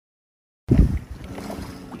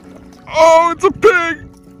Oh, it's a pig!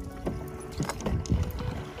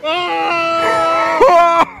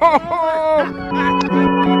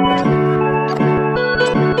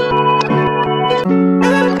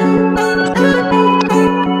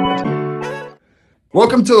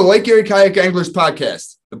 Welcome to the Lake Erie Kayak Anglers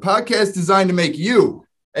Podcast, the podcast designed to make you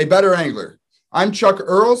a better angler. I'm Chuck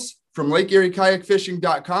Earls from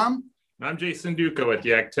LakeErieKayakFishing.com. I'm Jason Duca with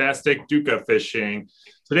Yaktastic Duca Fishing.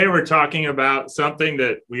 Today we're talking about something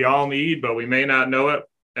that we all need, but we may not know it,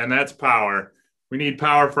 and that's power. We need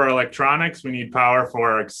power for our electronics. We need power for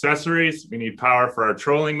our accessories. We need power for our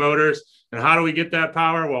trolling motors. And how do we get that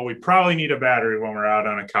power? Well, we probably need a battery when we're out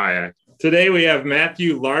on a kayak. Today we have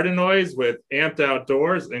Matthew Lardinois with Amped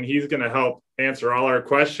Outdoors, and he's going to help answer all our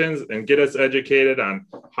questions and get us educated on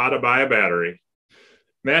how to buy a battery.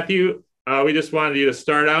 Matthew, we just wanted you to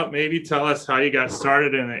start out, maybe tell us how you got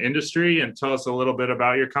started in the industry and tell us a little bit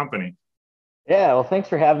about your company. Yeah, well, thanks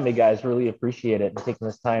for having me, guys. Really appreciate it and taking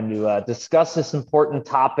this time to discuss this important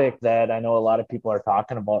topic that I know a lot of people are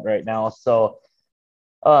talking about right now. So,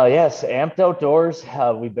 yes, Amped Outdoors,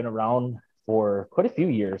 we've been around for quite a few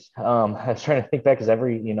years. I was trying to think back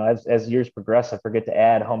because as years progress, I forget to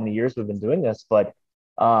add how many years we've been doing this. But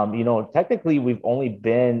technically, we've only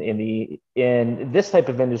been in this type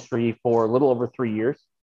of industry for a little over 3 years.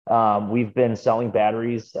 We've been selling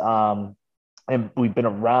batteries, and we've been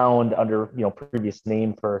around under previous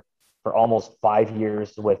name for almost 5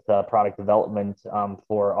 years with product development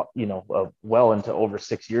for well into over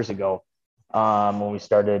 6 years ago when we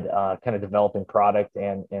started kind of developing product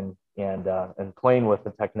and playing with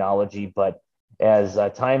the technology. But as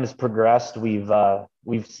time has progressed, we've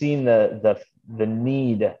seen the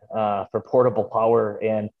need for portable power,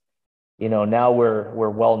 and now we're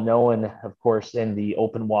well known, of course, in the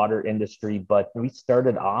open water industry. But we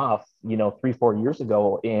started off 3-4 years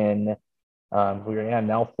ago in we're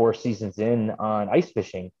now 4 seasons in on ice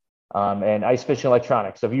fishing and ice fishing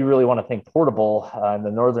electronics. So if you really want to think portable in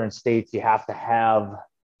the northern states, you have to have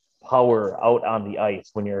power out on the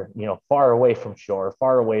ice when you're far away from shore,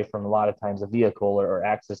 far away from a lot of times a vehicle or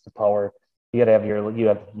access to power. You got to have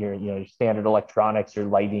your standard electronics, your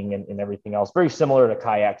lighting, and everything else, very similar to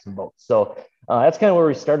kayaks and boats. So that's kind of where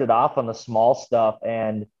we started off on the small stuff.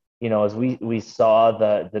 And as we saw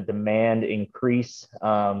the demand increase,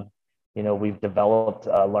 we've developed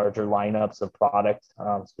larger lineups of products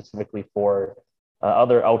specifically for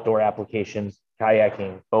other outdoor applications: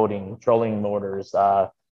 kayaking, boating, trolling motors,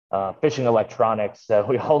 fishing electronics.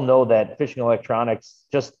 We all know that fishing electronics,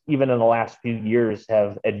 just even in the last few years,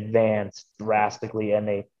 have advanced drastically, and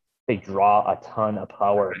they draw a ton of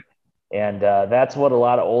power. And that's what a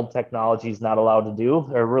lot of old technology is not allowed to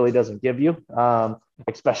do, or really doesn't give you,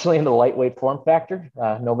 especially in the lightweight form factor.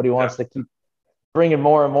 Nobody wants to keep bringing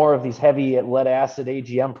more and more of these heavy lead acid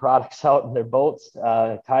AGM products out in their boats,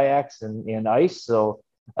 kayaks, and ice. So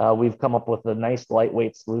we've come up with a nice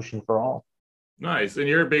lightweight solution for all. Nice. And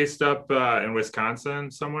you're based up in Wisconsin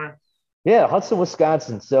somewhere? Yeah, Hudson,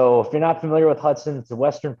 Wisconsin. So if you're not familiar with Hudson, it's the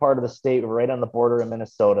western part of the state. We're right on the border of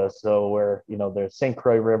Minnesota. So where, the St.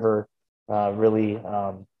 Croix River really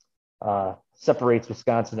separates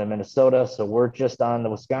Wisconsin and Minnesota. So we're just on the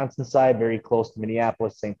Wisconsin side, very close to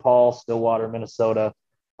Minneapolis, St. Paul, Stillwater, Minnesota.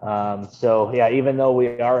 So yeah, even though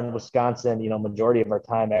we are in Wisconsin, majority of our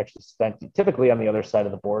time actually spent typically on the other side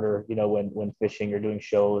of the border, when fishing or doing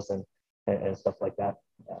shows and stuff like that.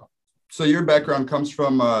 Yeah. So your background comes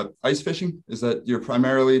from ice fishing? Is that your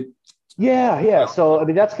primarily? Yeah. So,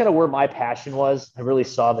 that's kind of where my passion was. I really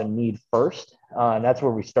saw the need first. And that's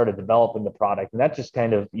where we started developing the product. And that just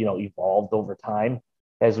kind of, evolved over time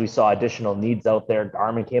as we saw additional needs out there.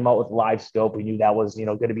 Garmin came out with Live Scope. We knew that was,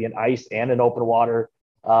 going to be an ice and an open water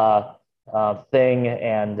thing.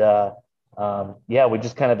 And we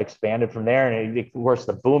just kind of expanded from there. And of course,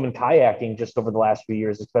 the boom in kayaking just over the last few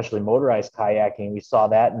years, especially motorized kayaking, we saw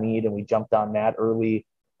that need and we jumped on that early,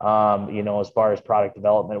 as far as product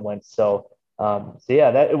development went.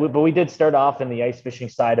 But we did start off in the ice fishing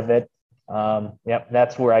side of it.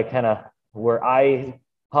 That's where I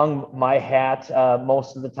hung my hat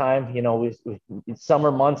most of the time.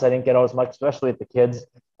 Summer months, I didn't get out as much, especially with the kids.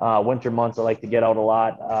 Winter months, I like to get out a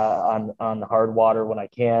lot on the hard water when I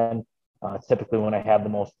can. Typically when I have the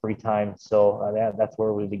most free time. So that's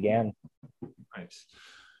where we began. Nice.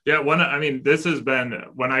 Yeah. This has been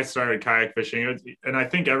when I started kayak fishing, and I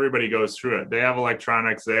think everybody goes through it. They have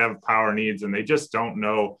electronics, they have power needs, and they just don't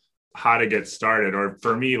know how to get started. Or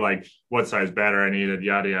for me, like what size battery I needed,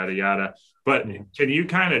 yada, yada, yada. But can you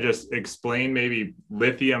kind of just explain maybe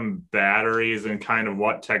lithium batteries and kind of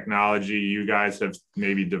what technology you guys have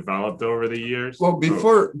maybe developed over the years? Well,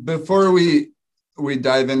 before we we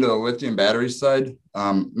dive into the lithium battery side,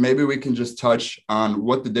 maybe we can just touch on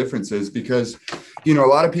what the difference is, because, a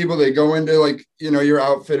lot of people, they go into like, your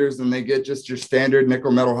outfitters and they get just your standard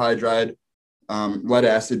nickel metal hydride, lead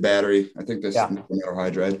acid battery. I think this is nickel metal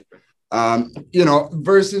hydride,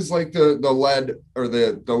 versus like the lead or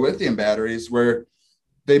the lithium batteries, where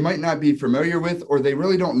they might not be familiar with, or they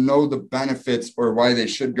really don't know the benefits or why they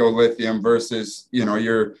should go lithium versus,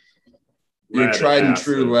 your tried and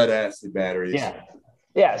true lead acid batteries. Yeah.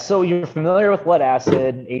 Yeah. So you're familiar with lead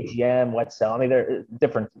acid, AGM, wet cell. I mean, there are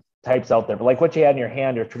different types out there, but like what you had in your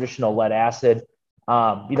hand, your traditional lead acid,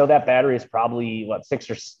 that battery is probably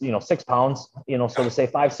 6 pounds, so to say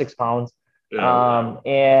 5-6 pounds. Yeah.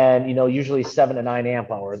 And, usually 7 to 9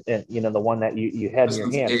 amp hours, the one that you had in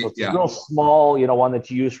your hand. So it's a real small, one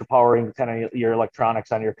that you use for powering kind of your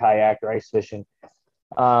electronics on your kayak or ice fishing.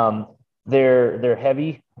 They're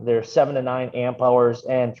heavy. They're 7 to 9 amp hours.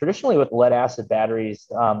 And traditionally with lead acid batteries,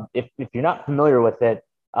 if you're not familiar with it,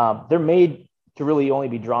 they're made to really only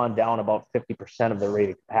be drawn down about 50% of their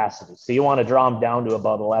rated capacity. So you want to draw them down to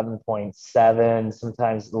about 11.7.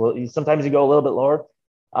 Sometimes you go a little bit lower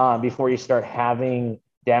before you start having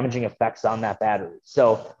damaging effects on that battery.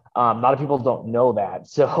 So a lot of people don't know that.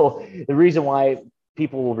 So the reason why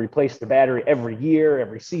people will replace the battery every year,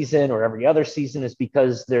 every season, or every other season is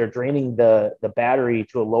because they're draining the battery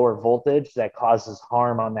to a lower voltage that causes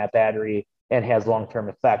harm on that battery and has long-term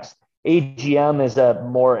effects. AGM is a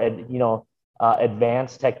more,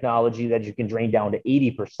 advanced technology that you can drain down to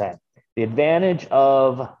 80%. The advantage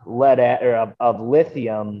of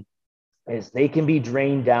lithium is they can be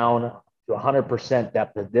drained down to 100%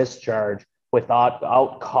 depth of discharge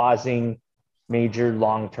without causing major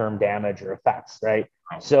long-term damage or effects, right?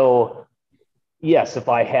 So yes, if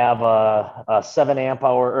I have a 7 amp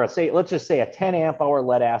hour, or let's just say a 10 amp hour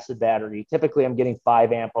lead acid battery, typically I'm getting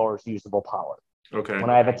 5 amp hours usable power. Okay. When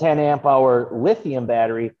I have a 10 amp hour lithium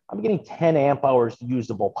battery, I'm getting 10 amp hours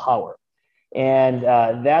usable power. And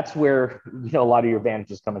that's where, a lot of your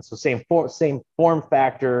advantages come in. So same form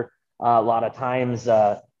factor, a lot of times,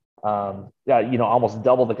 almost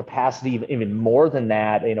double the capacity, even more than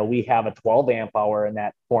that. We have a 12 amp hour in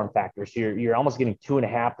that form factor. So you're almost getting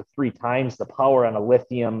 2.5 to 3 times the power on a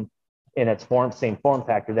lithium in its same form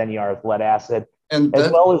factor than you are with lead acid, and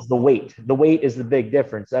as well as the weight. The weight is the big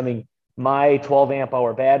difference. I mean, my 12 amp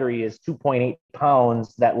hour battery is 2.8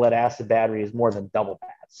 pounds. That lead acid battery is more than double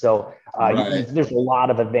that. So there's a lot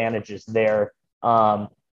of advantages there. And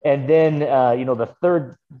then, the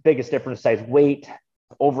third biggest difference besides weight,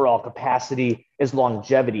 overall capacity, is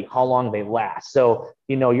longevity, how long they last. So,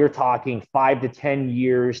 you're talking 5 to 10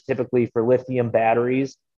 years typically for lithium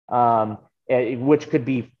batteries, which could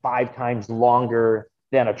be 5 times longer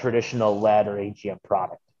than a traditional lead or AGM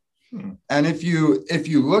product. And if you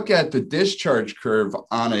look at the discharge curve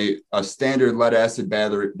on a standard lead acid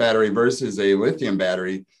battery versus a lithium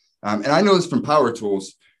battery, and I know this from power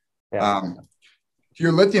tools,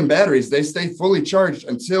 your lithium batteries, they stay fully charged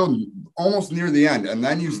until almost near the end, and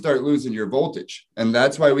then you start losing your voltage. And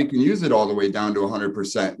that's why we can use it all the way down to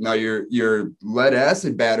 100%. Now, your lead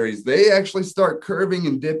acid batteries, they actually start curving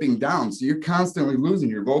and dipping down. So you're constantly losing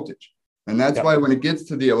your voltage. And that's why when it gets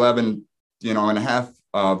to the 11, and a half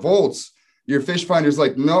volts, your fish finder's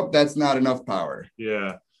like, nope, that's not enough power.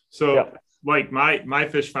 Yeah. So like my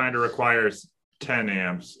fish finder requires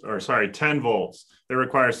 10 volts. It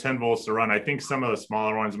requires 10 volts to run. I think some of the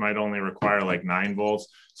smaller ones might only require like 9 volts.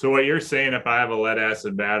 So what you're saying, if I have a lead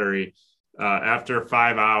acid battery, after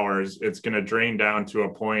 5 hours, it's going to drain down to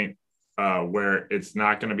a point where it's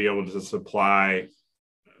not going to be able to supply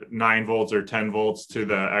 9 volts or 10 volts to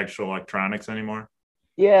the actual electronics anymore?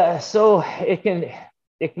 Yeah. So it can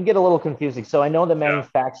get a little confusing. So I know the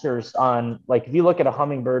manufacturers on, like, if you look at a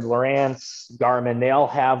Humminbird, Lowrance, Garmin, they all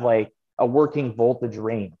have like a working voltage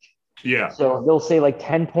range. Yeah. So they'll say like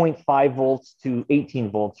 10.5 volts to 18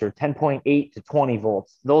 volts or 10.8 to 20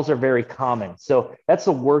 volts. Those are very common. So that's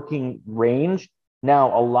a working range.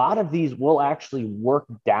 Now, a lot of these will actually work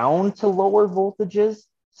down to lower voltages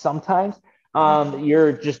sometimes.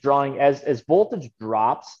 You're just drawing, as voltage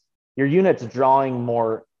drops, your unit's drawing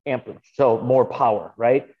more amperage, so more power,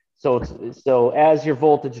 right? So as your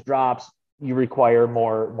voltage drops, you require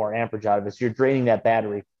more amperage out of it. So you're draining that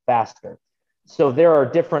battery faster. So there are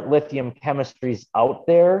different lithium chemistries out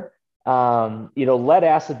there. Lead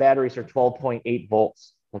acid batteries are 12.8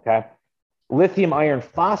 volts. Okay. Lithium iron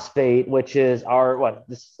phosphate, which is I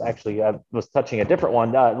was touching a different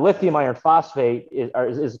one. Lithium iron phosphate is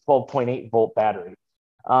a 12.8 volt battery.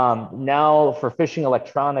 Now for fishing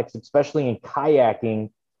electronics, especially in kayaking,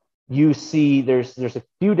 you see there's a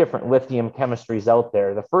few different lithium chemistries out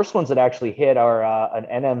there. The first ones that actually hit are an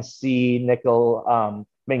NMC nickel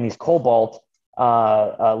manganese cobalt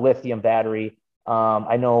lithium battery.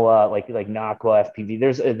 I know like Naqua FPV.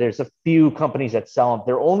 There's a few companies that sell them.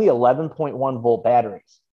 They're only 11.1 volt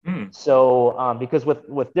batteries. So because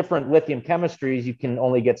with different lithium chemistries, you can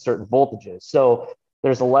only get certain voltages. So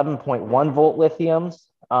there's 11.1 volt lithiums.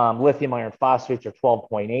 Lithium iron phosphates are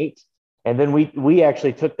 12.8. And then we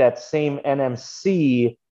actually took that same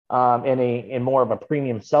NMC in more of a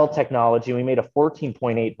premium cell technology. We made a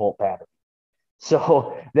 14.8 volt battery.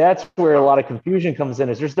 So that's where a lot of confusion comes in,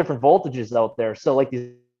 is there's different voltages out there. So like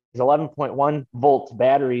these 11.1 volt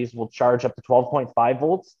batteries will charge up to 12.5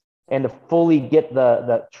 volts. And to fully get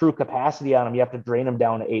the true capacity on them, you have to drain them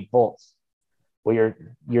down to 8 volts. Well,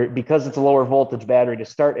 because it's a lower voltage battery to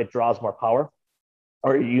start, it draws more power,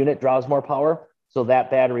 or your unit draws more power. So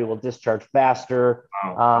that battery will discharge faster.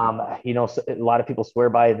 Wow. So a lot of people swear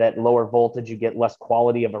by that lower voltage, you get less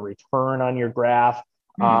quality of a return on your graph.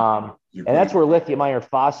 And that's where lithium iron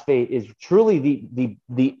phosphate is truly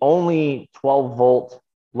the only 12 volt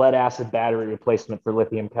lead acid battery replacement for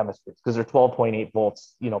lithium chemistries, because they're 12.8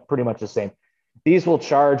 volts, pretty much the same. These will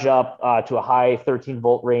charge up to a high 13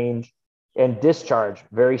 volt range and discharge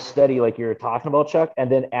very steady, like you're talking about, Chuck.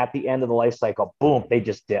 And then at the end of the life cycle, boom, they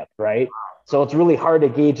just dip, right? So it's really hard to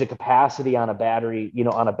gauge the capacity on a battery,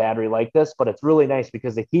 on a battery like this, but it's really nice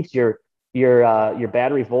because it keeps your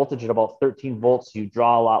battery voltage at about 13 volts. So you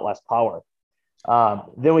draw a lot less power.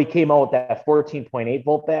 Then we came out with that 14.8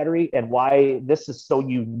 volt battery. And why this is so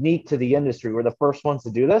unique to the industry, we're the first ones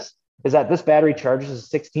to do this, is that this battery charges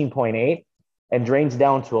 16.8 and drains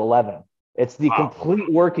down to 11. It's the complete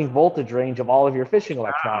working voltage range of all of your fishing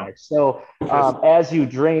electronics. So as you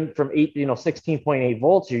drain from 16.8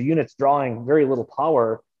 volts, your unit's drawing very little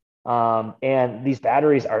power. And these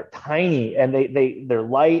batteries are tiny, and they're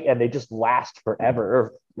light, and they just last forever.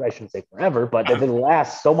 Or I shouldn't say forever, but they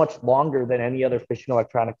last so much longer than any other fishing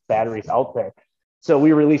electronics batteries out there. So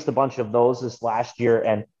we released a bunch of those this last year,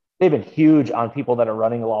 and they've been huge on people that are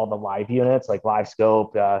running all the live units, like Live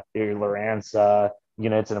Scope, your Lowrance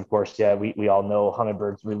units, and of course, we all know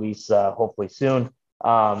Hummingbird's release hopefully soon.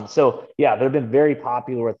 They've been very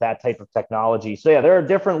popular with that type of technology. So there are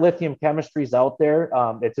different lithium chemistries out there.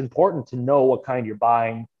 It's important to know what kind you're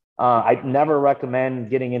buying. I'd never recommend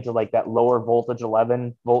getting into like that lower voltage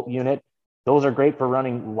 11 volt unit. Those are great for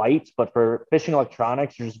running light, but for fishing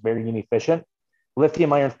electronics, you're just very inefficient.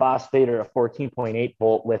 Lithium iron phosphate or a 14.8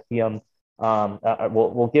 volt lithium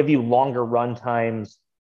will give you longer run times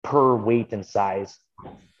per weight and size.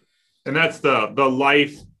 And that's the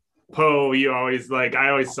life you always I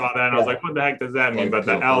always saw that and I was like, what the heck does that mean? But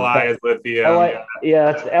the Li is lithium.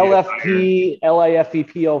 It's LFP,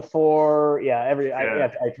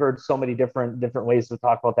 LiFePO4. I've heard so many different ways to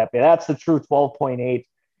talk about that. But that's the true 12.8.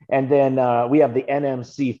 And then we have the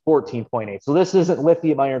NMC 14.8. So this isn't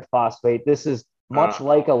lithium iron phosphate. This is much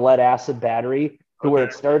like a lead acid battery, where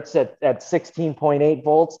it starts at 16.8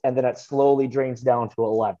 volts and then it slowly drains down to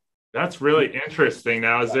 11. That's really interesting.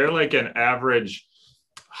 Now, is there like an average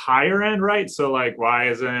higher end, right? So why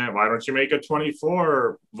don't you make a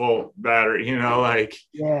 24 volt battery,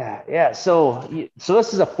 So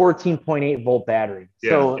this is a 14.8 volt battery.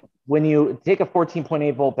 So when you take a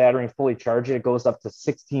 14.8 volt battery and fully charge it, it goes up to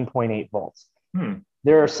 16.8 volts.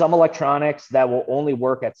 There are some electronics that will only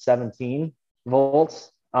work at 17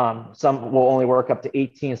 volts. Some will only work up to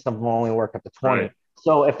 18, some will only work up to 20. Right.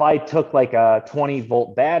 So if I took like a 20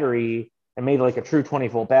 volt battery and made like a true 20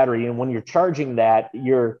 volt battery, and when you're charging that,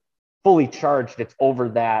 you're fully charged, it's over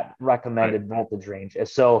that recommended voltage range.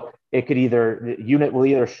 So it could the unit will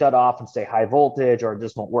either shut off and stay high voltage, or it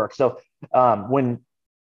just won't work. So when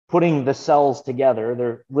putting the cells together,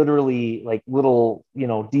 they're literally like little,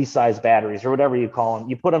 D-size batteries or whatever you call them.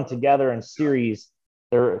 You put them together in series.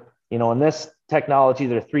 They're, in this technology,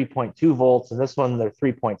 they're 3.2 volts, and this one, they're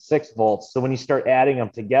 3.6 volts. So when you start adding them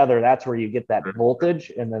together, that's where you get that voltage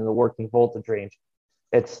and then the working voltage range.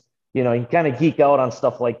 It's, you kind of geek out on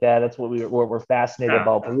stuff like that. That's what we're fascinated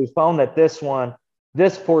about. But we found that this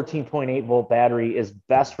 14.8 volt battery is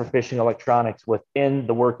best for fishing electronics within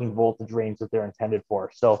the working voltage range that they're intended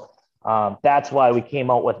for. So that's why we came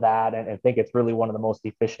out with that, and think it's really one of the most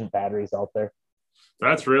efficient batteries out there.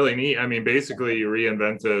 That's really neat. I mean, basically you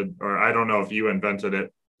reinvented, or I don't know if you invented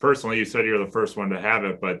it personally, you said you're the first one to have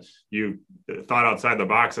it, but you thought outside the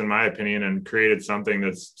box, in my opinion, and created something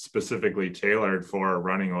that's specifically tailored for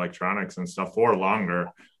running electronics and stuff for longer.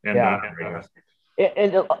 And a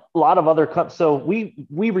lot of other companies. So we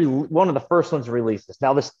one of the first ones to release this.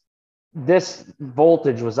 Now this this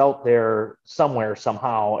voltage was out there somewhere,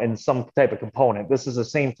 somehow, in some type of component. This is the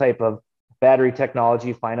same type of battery technology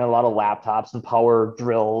you find in a lot of laptops and power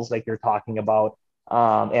drills, like you're talking about,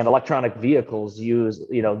 and electronic vehicles use,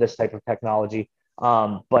 this type of technology.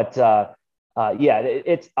 It's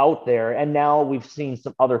out there, and now we've seen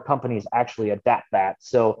some other companies actually adapt that.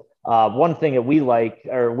 So one thing that we like,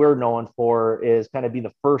 or we're known for, is kind of be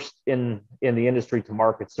the first in the industry to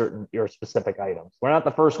market certain or specific items. We're not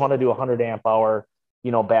the first one to do a 100 amp hour,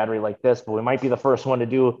 battery like this, but we might be the first one to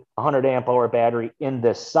do a 100 amp hour battery in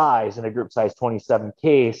this size, in a group size 27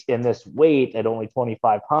 case, in this weight at only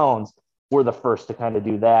 25 pounds. We're the first to kind of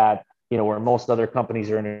do that, where most other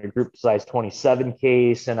companies are in a group size 27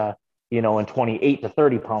 case and in 28 to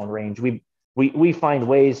 30 pound range. We find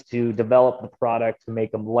ways to develop the product to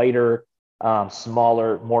make them lighter,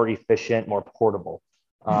 smaller, more efficient, more portable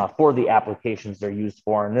for the applications they're used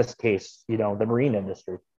for. In this case, the marine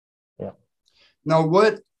industry. Yeah. Now,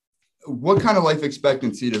 what kind of life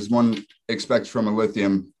expectancy does one expect from a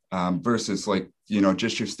lithium versus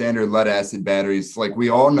just your standard lead acid batteries? Like we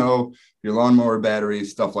all know, your lawnmower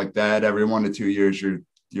batteries, stuff like that, every 1 to 2 years,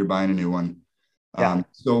 you're buying a new one. Yeah.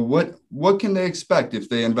 So what can they expect if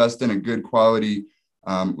they invest in a good quality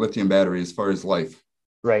lithium battery as far as life?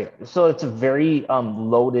 Right. So it's a very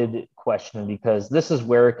loaded question, because this is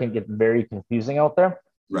where it can get very confusing out there.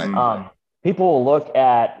 Right. People will look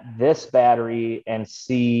at this battery and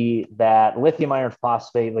see that lithium iron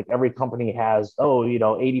phosphate, like every company has,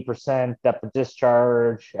 80% depth of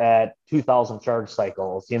discharge at 2,000 charge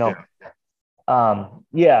cycles, Yeah.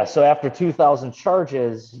 So after 2,000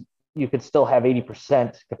 charges, you could still have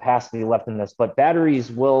 80% capacity left in this, but batteries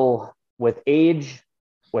will, with age,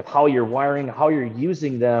 with how you're wiring, how you're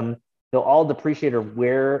using them, they'll all depreciate or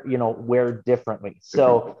wear differently.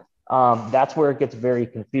 So that's where it gets very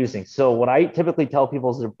confusing. So what I typically tell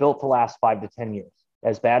people is they're built to last 5 to 10 years.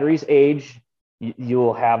 As batteries age, you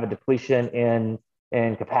will have a depletion in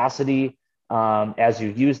capacity. As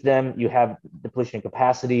you use them, you have depletion in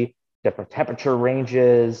capacity, different temperature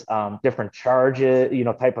ranges, different charges,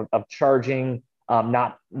 type of charging,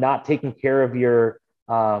 not taking care of your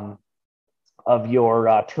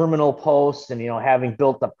terminal posts, and having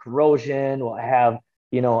built up corrosion will have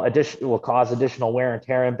will cause additional wear and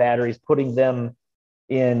tear in batteries. Putting them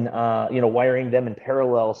in wiring them in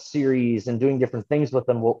parallel series and doing different things with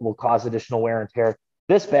them will cause additional wear and tear.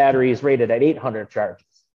 This battery is rated at 800 charges.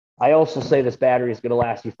 I also say this battery is going to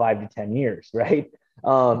last you 5 to 10 years, right?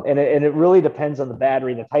 And it really depends on the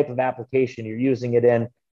battery, the type of application you're using it in.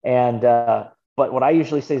 But what I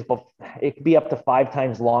usually say is it could be up to 5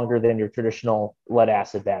 times longer than your traditional lead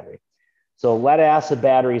acid battery. So lead acid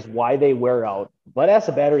batteries, why they wear out? Lead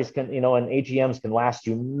acid batteries can, and AGMs can last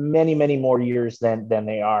you many, many more years than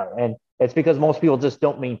they are. And it's because most people just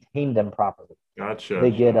don't maintain them properly. Gotcha. They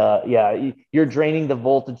get you're draining the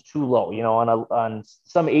voltage too low. On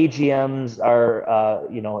some AGMs are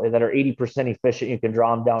that are 80% efficient, you can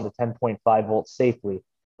draw them down to 10.5 volts safely.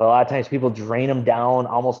 But a lot of times people drain them down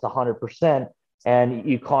almost 100%, and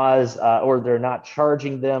you cause or they're not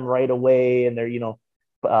charging them right away, and they're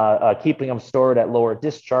keeping them stored at lower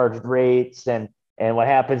discharge rates, and what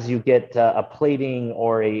happens, you get a plating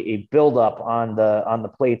or a buildup on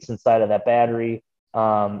the plates inside of that battery.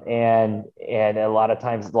 And a lot of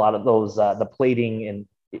times, a lot of those, the plating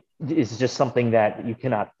is just something that you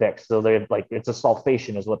cannot fix. So they're it's a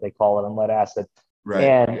sulfation is what they call it on lead acid. Right.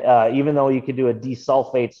 And even though you could do a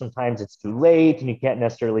desulfate, sometimes it's too late, and you can't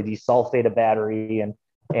necessarily desulfate a battery.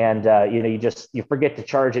 And you forget to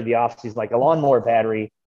charge it the off season, like a lawnmower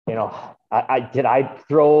battery. I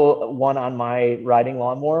throw one on my riding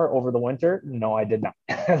lawnmower over the winter? No, I did not.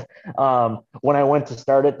 When I went to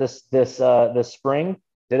start it this spring,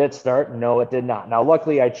 did it start? No, it did not. Now,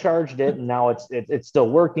 luckily, I charged it, and now it's still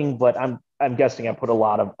working. But I'm guessing I put a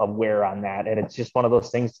lot of wear on that, and it's just one of those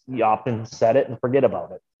things you often set it and forget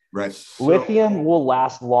about it. Right. Lithium will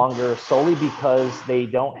last longer solely because they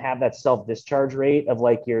don't have that self-discharge rate of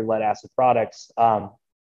like your lead acid products.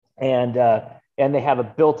 And they have a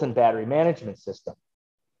built-in battery management system.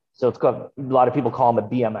 So it's called, a lot of people call them a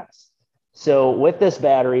BMS. So with this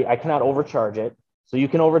battery, I cannot overcharge it. So you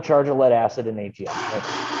can overcharge a lead acid in AGM.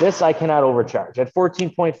 Right? This I cannot overcharge. At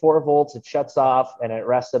 14.4 volts, it shuts off and it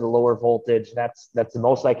rests at a lower voltage. That's the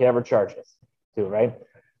most I can ever charge this to, right?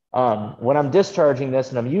 When I'm discharging this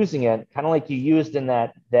and I'm using it, kind of like you used in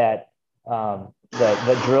the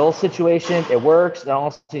drill situation, it works. And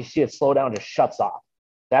also you see it slow down, just shuts off.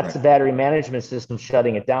 That's right. The battery management system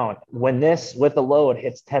shutting it down. When this, with the load,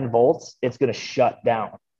 hits 10 volts, it's going to shut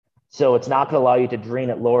down. So it's not going to allow you to drain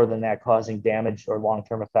it lower than that, causing damage or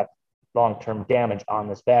long-term damage on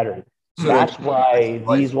this battery. So That's why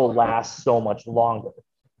life. these will last so much longer.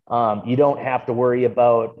 You don't have to worry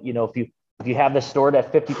about, if you have this stored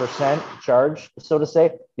at 50% charge, so to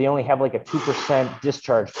say, they only have like a 2%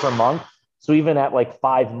 discharge per month. So even at like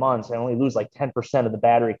 5 months, I only lose like 10% of the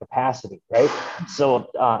battery capacity, right? So,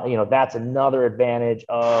 that's another advantage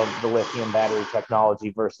of the lithium battery technology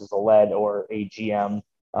versus a lead or AGM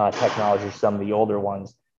technology, some of the older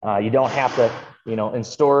ones. You don't have to, in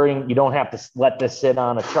storing, you don't have to let this sit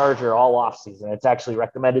on a charger all off season. It's actually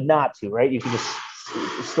recommended not to, right? You can just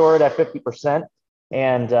store it at 50%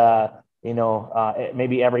 and,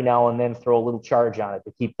 maybe every now and then throw a little charge on it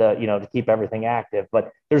to keep to keep everything active.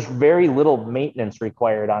 But there's very little maintenance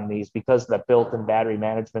required on these because of the built-in battery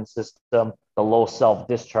management system, the low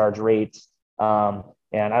self-discharge rates. And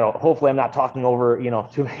hopefully I'm not talking over,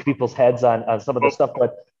 too many people's heads on some of this stuff,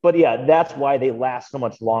 but yeah, that's why they last so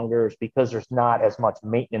much longer, is because there's not as much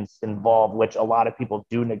maintenance involved, which a lot of people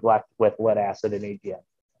do neglect with lead acid and AGM.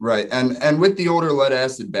 Right. And with the older lead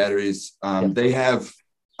acid batteries, they have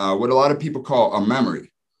what a lot of people call a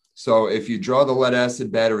memory. So if you draw the lead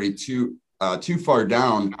acid battery too far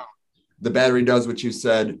down, the battery does what you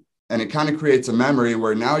said, and it kind of creates a memory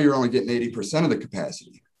where now you're only getting 80% of the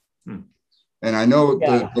capacity. And I know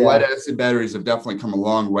the lead acid batteries have definitely come a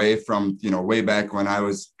long way from, way back when I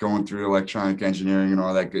was going through electronic engineering and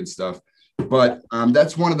all that good stuff. But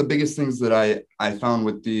that's one of the biggest things that I found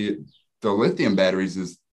with the lithium batteries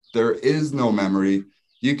is there is no memory.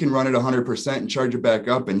 You can run it 100% and charge it back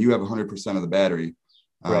up, and you have 100% of the battery.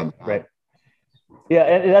 Right. Yeah,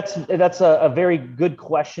 and that's a very good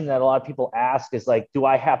question that a lot of people ask, is like, do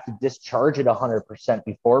I have to discharge it 100%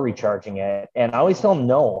 before recharging it? And I always tell them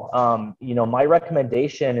no. My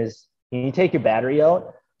recommendation is you take your battery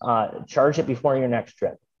out, charge it before your next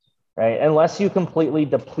trip, right? Unless you completely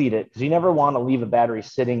deplete it, because you never want to leave a battery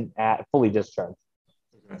sitting at fully discharged.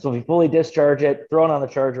 Okay. So if you fully discharge it, throw it on the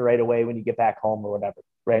charger right away when you get back home or whatever,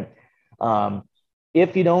 right?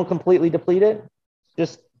 If you don't completely deplete it,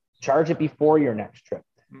 just charge it before your next trip.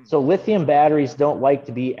 So lithium batteries don't like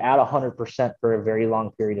to be at 100% for a very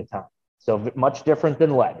long period of time. So much different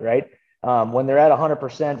than lead, right? When they're at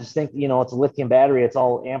 100%, just think, it's a lithium battery. It's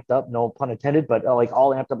all amped up, no pun intended, but like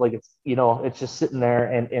all amped up, like it's just sitting there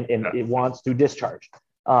and it wants to discharge.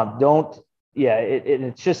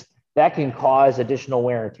 It's just, that can cause additional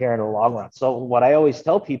wear and tear in the long run. So what I always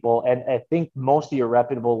tell people, and I think most of your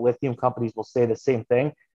reputable lithium companies will say the same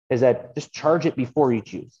thing, is that just charge it before you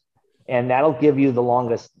choose. And that'll give you the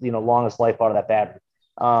longest life out of that battery.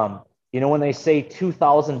 When they say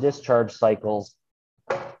 2,000 discharge cycles,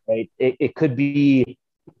 right? It could be,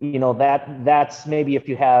 that's maybe if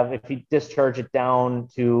you discharge it down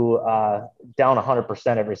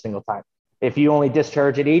 100% every single time. If you only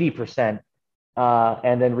discharge it 80%,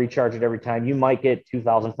 and then recharge it every time, you might get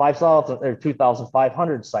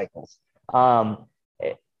 2,500 cycles. So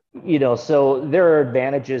there are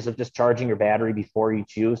advantages of just charging your battery before you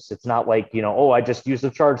choose. It's not like, I just used a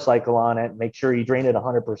charge cycle on it. Make sure you drain it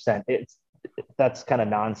 100%. That's kind of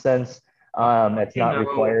nonsense. It's not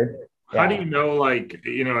required. How do you know,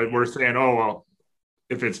 we're saying, oh, well,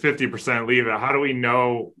 if it's 50%, leave it. How do we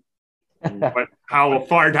know how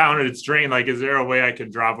far down it's drained? Like, is there a way I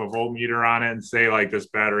can drop a voltmeter on it and say, like, this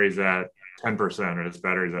battery's at 10% or this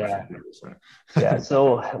battery's at 50%? Yeah.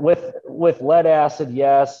 So with lead acid,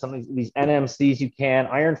 yes. Some of these NMCs you can.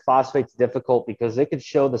 Iron phosphate's difficult because it could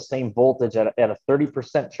show the same voltage at a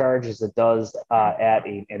 30% charge as it does at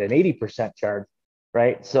an 80% charge,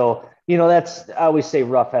 right? So that's, I always say,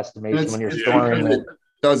 rough estimation when you're storing it.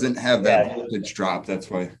 Doesn't have that voltage drop.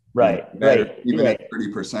 That's why. Right. Even at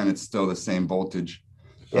 30%, it's still the same voltage.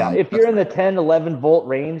 Yeah. If you're in the 10, 11 volt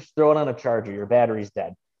range, throw it on a charger. Your battery's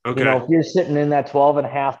dead. Okay. If you're sitting in that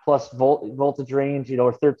 12.5 plus voltage range,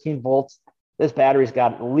 or 13 volts, this battery's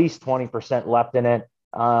got at least 20% left in it.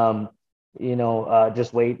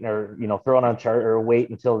 Just wait, or, throw it on a charger, or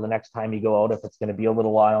wait until the next time you go out, if it's going to be a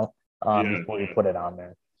little while, before you put it on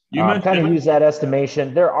there. You kind of use that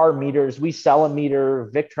estimation. There are meters. We sell a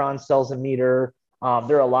meter. Victron sells a meter.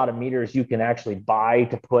 There are a lot of meters you can actually buy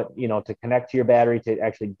to put, to connect to your battery to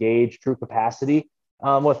actually gauge true capacity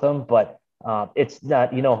with them. But it's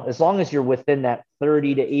not, as long as you're within that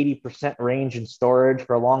 30 to 80% range in storage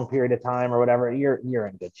for a long period of time or whatever, you're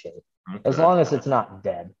in good shape. Okay. As long as it's not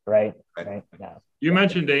dead, right? Yeah. You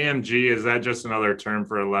mentioned AMG. Is that just another term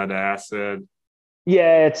for lead acid?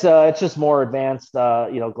 Yeah, it's just more advanced,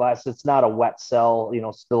 glass. It's not a wet cell,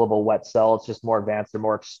 spillable wet cell. It's just more advanced. They're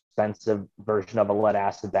more expensive version of a lead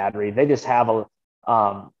acid battery. They just have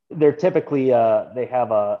they're typically, they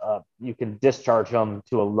have you can discharge them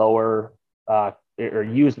to a lower, or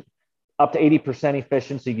use up to 80%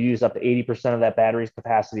 efficient. So you can use up to 80% of that battery's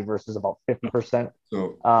capacity versus about 50%.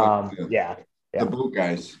 So yeah. The boat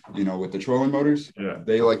guys, with the trolling motors,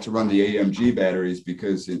 they like to run the AMG batteries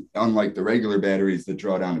because unlike the regular batteries that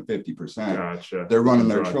draw down to 50%, they're running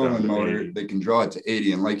their trolling motor. They can draw it to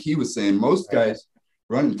 80. And like he was saying, most guys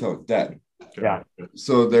run until it's dead. Yeah.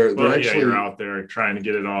 So they're actually you're out there trying to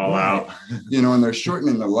get it all out, and they're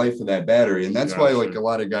shortening the life of that battery. And that's why like a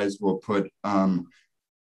lot of guys will put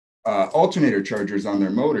alternator chargers on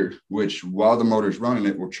their motor, which while the motor's running,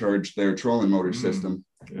 it will charge their trolling motor system,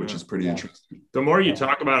 which is pretty interesting. The more you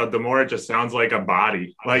talk about it, the more it just sounds like a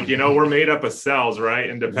body. Like, we're made up of cells, right?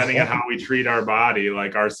 And depending on how we treat our body,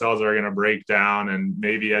 like our cells are going to break down. And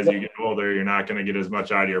maybe as you get older, you're not going to get as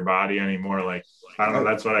much out of your body anymore. Like, I don't know.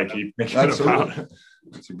 That's what I keep thinking about.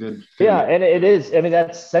 That's a good. And it is. I mean,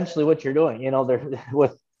 that's essentially what you're doing.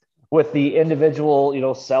 With the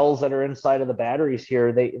individual, cells that are inside of the batteries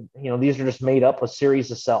here, these are just made up a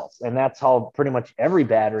series of cells, and that's how pretty much every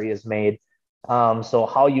battery is made. So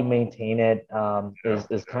how you maintain it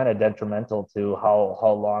is kind of detrimental to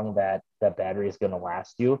how long that battery is going to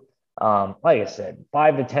last you. Like I said,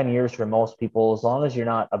 5 to 10 years for most people, as long as you're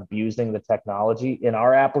not abusing the technology. In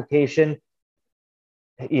our application,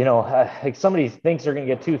 like somebody thinks they're going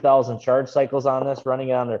to get 2,000 charge cycles on this running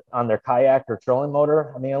it on their kayak or trolling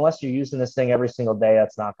motor. I mean, unless you're using this thing every single day,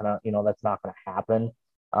 that's not gonna happen.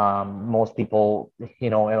 Most people,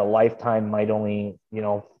 in a lifetime might only,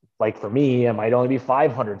 like for me, it might only be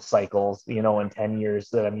 500 cycles, in 10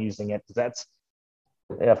 years that I'm using it. That's,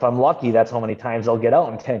 if I'm lucky, that's how many times I'll get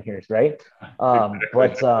out in 10 years. Right.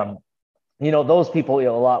 Those people, a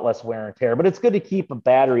lot less wear and tear, but it's good to keep a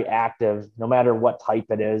battery active no matter what type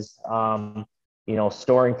it is.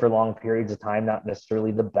 Storing for long periods of time, not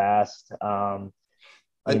necessarily the best. I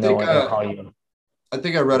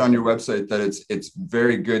think I read on your website that it's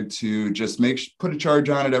very good to just put a charge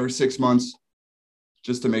on it every 6 months,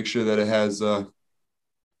 just to make sure that it has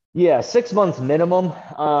 6 months minimum.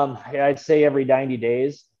 I'd say every 90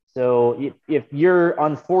 days. So if you're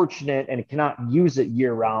unfortunate and cannot use it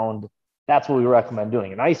year round, that's what we recommend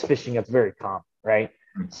doing. In ice fishing, it's very common, right?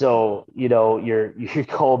 So, you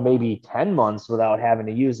go maybe 10 months without having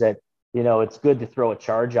to use it. It's good to throw a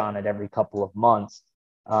charge on it every couple of months.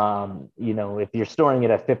 If you're storing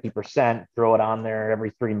it at 50%, throw it on there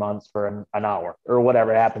every 3 months for an hour or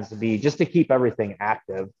whatever it happens to be, just to keep everything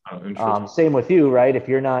active. Same with you, right? If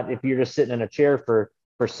you're just sitting in a chair for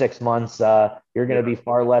 6 months, you're going to be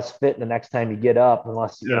far less fit the next time you get up,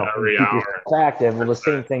 unless you keep yourself active. Well, the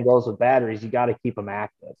same thing goes with batteries. You got to keep them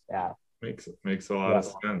active. Yeah, makes a lot of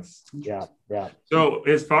sense. Yeah. So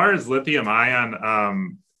as far as lithium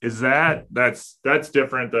ion, is that's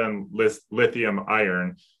different than lithium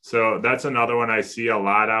iron? So that's another one I see a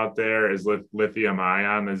lot out there is lithium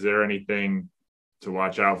ion. Is there anything to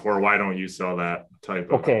watch out for? Why don't you sell that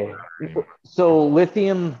type of? Okay, so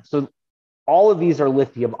lithium. So all of these are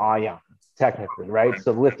lithium ion, technically, right?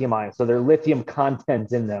 So lithium ion. So there's lithium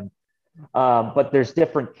content in them, but there's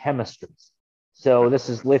different chemistries. So this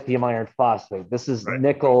is lithium iron phosphate. This is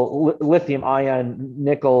nickel, lithium ion,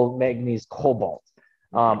 nickel, manganese, cobalt.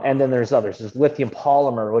 And then there's others. There's lithium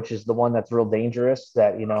polymer, which is the one that's real dangerous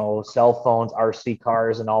that, cell phones, RC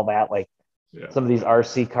cars and all that. Like some of these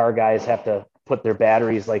RC car guys have to put their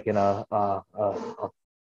batteries like in a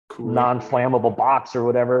non-flammable box or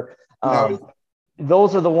whatever.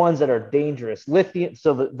 Those are the ones that are dangerous. Lithium,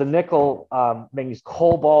 so the nickel, manganese,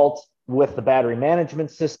 cobalt with the battery management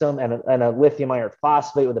system and a lithium iron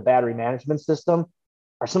phosphate with a battery management system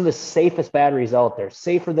are some of the safest batteries out there,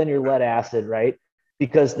 safer than your lead acid, right?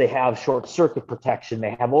 Because they have short circuit protection,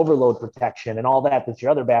 they have overload protection and all that your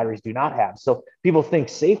other batteries do not have. So people think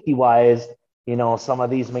safety wise, some of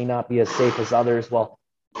these may not be as safe as others. Well,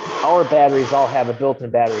 our batteries all have a built-in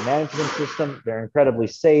battery management system. They're incredibly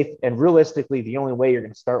safe. And realistically, the only way you're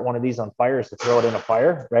going to start one of these on fire is to throw it in a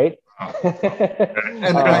fire, right?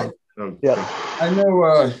 I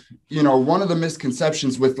know, one of the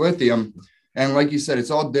misconceptions with lithium, and like you said,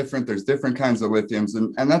 it's all different. There's different kinds of lithiums.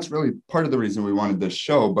 And that's really part of the reason we wanted this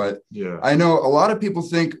show. But I know a lot of people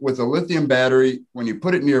think with a lithium battery, when you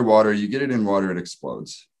put it near water, you get it in water, it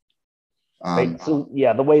explodes. So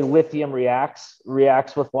the way lithium reacts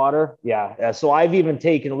with water. So I've even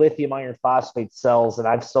taken lithium iron phosphate cells and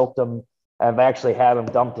I've soaked them. I've actually had them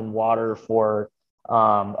dumped in water for,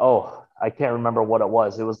 I can't remember what it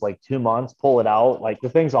was. It was like 2 months, pull it out. Like the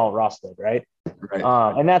thing's all rusted. Right.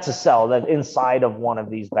 And that's a cell that inside of one of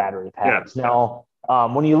these battery packs. Now,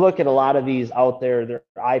 when you look at a lot of these out there, they're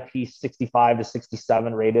IP65 to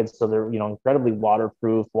 67 rated. So they're, incredibly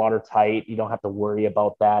waterproof, watertight. You don't have to worry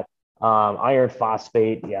about that. Iron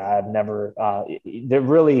phosphate, yeah, I've never. They're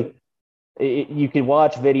really. You can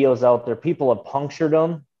watch videos out there. People have punctured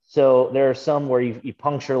them. So there are some where you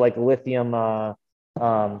puncture like a lithium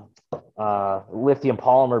lithium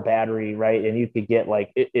polymer battery, right? And you could get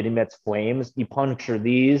like it emits flames. You puncture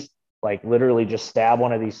these, like literally just stab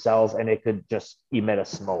one of these cells, and it could just emit a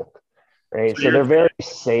smoke, right? So they're very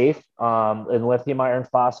safe. And lithium iron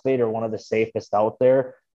phosphate are one of the safest out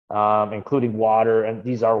there, including water. And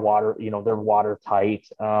these are water, they're watertight.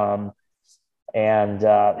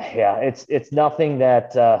 Yeah, it's nothing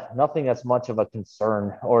that's much of a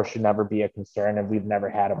concern or should never be a concern, and we've never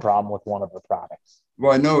had a problem with one of the products.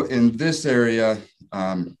 Well, I know in this area,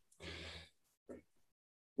 one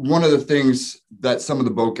of the things that some of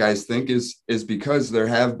the boat guys think is because there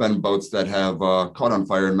have been boats that have caught on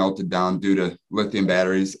fire and melted down due to lithium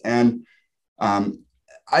batteries, and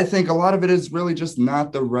I think a lot of it is really just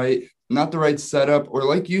not the right setup, or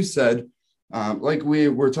like you said. Like we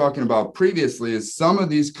were talking about previously, is some of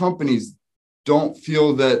these companies don't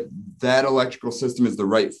feel that electrical system is the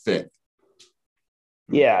right fit.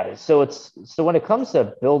 Yeah. So when it comes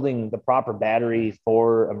to building the proper battery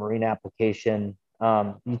for a marine application,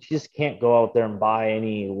 you just can't go out there and buy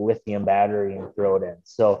any lithium battery and throw it in.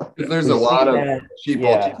 So there's a lot of cheap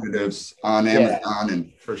alternatives on Amazon,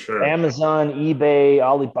 and for sure Amazon, eBay,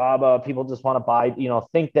 Alibaba. People just want to buy,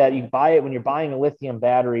 think that you buy it when you're buying a lithium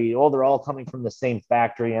battery. Oh, they're all coming from the same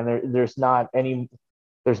factory, and there's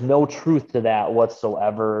no truth to that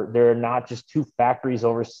whatsoever. There are not just two factories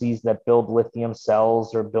overseas that build lithium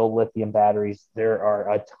cells or build lithium batteries. There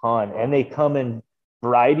are a ton, and they come in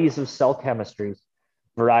varieties of cell chemistries,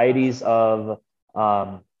 varieties of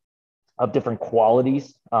different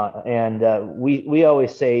qualities. We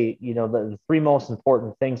always say, the three most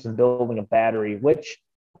important things in building a battery, which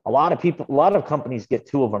a lot of companies get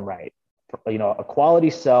two of them right. A quality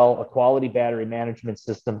cell, a quality battery management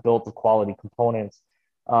system built with quality components.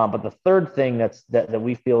 But the third thing that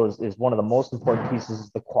we feel is one of the most important pieces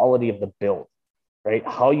is the quality of the build, right?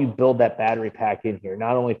 How you build that battery pack in here,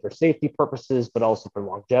 not only for safety purposes, but also for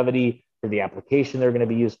longevity, for the application they're going to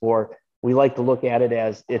be used for. We like to look at it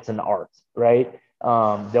as it's an art, right?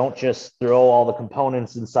 Don't just throw all the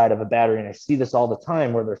components inside of a battery. And I see this all the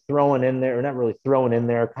time where they're throwing in there, or not really throwing in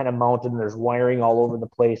there, kind of mounted, and there's wiring all over the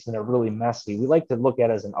place and they're really messy. We like to look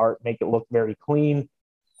at it as an art, make it look very clean,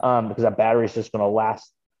 because that battery is just going to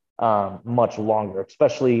last much longer,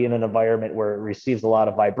 especially in an environment where it receives a lot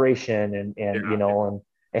of vibration and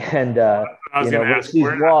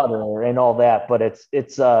receives water and all that. But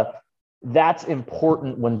that's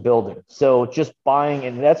important when building. So just buying,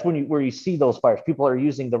 and that's where you see those fires. People are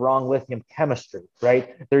using the wrong lithium chemistry,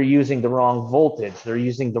 right? They're using the wrong voltage. They're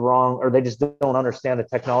using the wrong, or they just don't understand the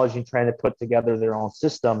technology and trying to put together their own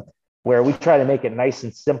system. Where we try to make it nice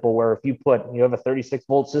and simple, where if you have a 36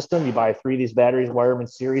 volt system, you buy 3 of these batteries, wire them in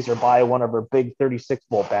series, or buy one of our big 36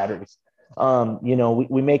 volt batteries.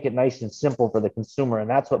 We make it nice and simple for the consumer, and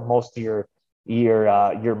that's what most of your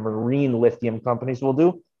marine lithium companies will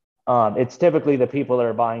do. It's typically the people that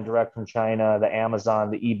are buying direct from China, the Amazon,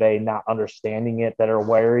 the eBay, not understanding it, that are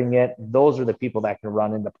wiring it. Those are the people that can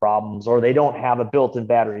run into problems, or they don't have a built-in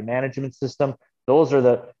battery management system. Those are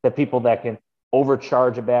the people that can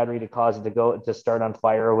overcharge a battery to cause it to start on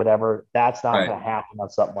fire or whatever. That's not going to happen on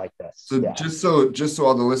something like this. So just so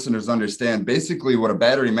all the listeners understand, basically what a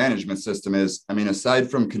battery management system is, I mean, aside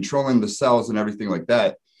from controlling the cells and everything like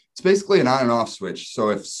that, it's basically an on and off switch. So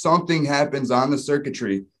if something happens on the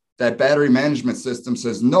circuitry, that battery management system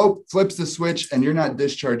says, nope, flips the switch, and you're not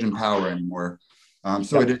discharging power anymore.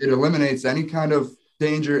 It eliminates any kind of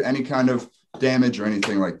danger, any kind of damage or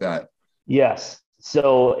anything like that. Yes.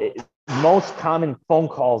 So most common phone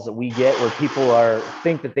calls that we get where people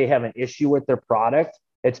think that they have an issue with their product,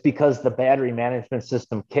 it's because the battery management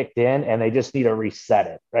system kicked in and they just need to reset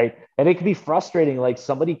it, right? And it can be frustrating. Like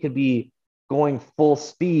somebody could be going full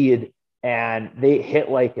speed and they hit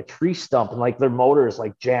like a tree stump and like their motor is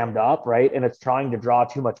like jammed up, right? And it's trying to draw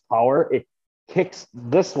too much power.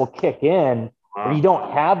 This will kick in. Wow. You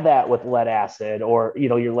don't have that with lead acid or,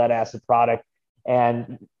 your lead acid product.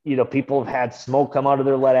 And, people have had smoke come out of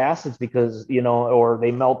their lead acids because, or they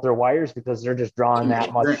melt their wires because they're just drawing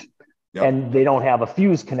that much. Yep. And they don't have a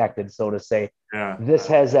fuse connected, so to say. Yeah. This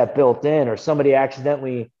has that built in, or somebody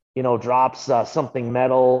accidentally, drops something a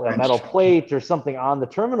metal plate or something on the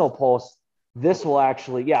terminal post. This will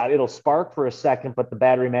actually, it'll spark for a second, but the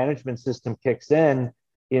battery management system kicks in,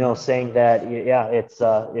 saying that, it's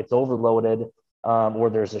overloaded or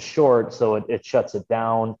there's a short. So it shuts it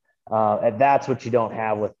down. And that's what you don't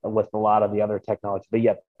have with a lot of the other technology.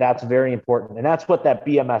 But that's very important. And that's what that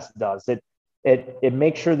BMS does. it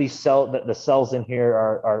makes sure the cells in here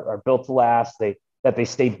are built to last. That they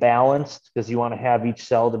stay balanced, because you want to have each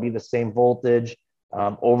cell to be the same voltage,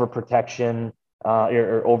 over protection,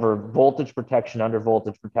 or over voltage protection, under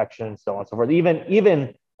voltage protection, and so on and so forth.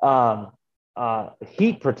 Even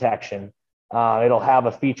heat protection. It'll have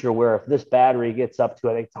a feature where if this battery gets up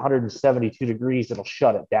to, I think, 172 degrees, it'll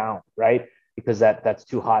shut it down, right? Because that's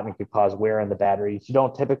too hot and it could cause wear in the batteries. You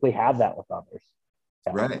don't typically have that with others.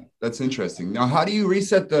 Yeah. Right. That's interesting. Now, how do you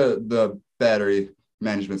reset the battery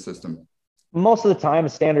management system? Most of the time, a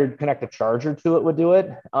standard connected charger to it would do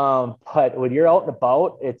it. But when you're out and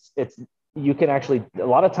about, you can actually, a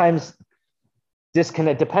lot of times,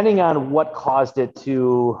 disconnect, depending on what caused it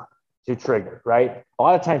to trigger, right? A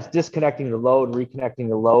lot of times disconnecting the load, reconnecting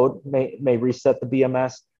the load may reset the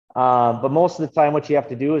BMS. But most of the time, what you have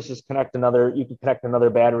to do is just you can connect another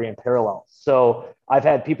battery in parallel. So I've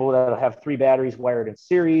had people that have 3 batteries wired in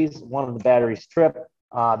series. One of the batteries trip.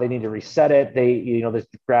 They need to reset it. They just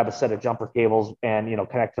grab a set of jumper cables and,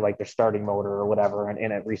 connect to like their starting motor or whatever,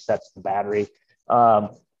 and it resets the battery.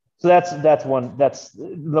 So that's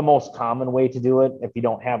the most common way to do it. If you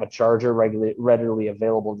don't have a charger readily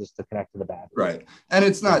available, just to connect to the battery. Right. And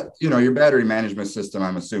it's not, your battery management system,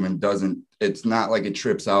 I'm assuming it's not like it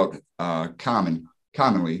trips out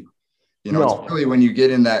commonly. No. It's really when you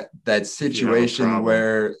get in that situation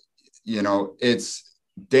where, it's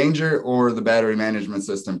danger or the battery management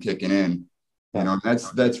system kicking in,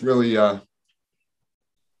 that's really,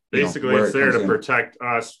 basically, it's there to protect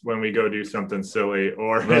us when we go do something silly,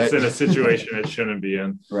 or right. It's in a situation it shouldn't be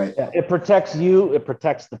in. Right. Yeah, it protects you. It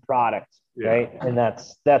protects the product. Yeah. Right. And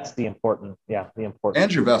that's the important. Yeah. The important.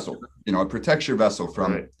 And your vessel. It protects your vessel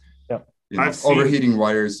from right. overheating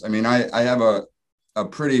wires. I mean, I have a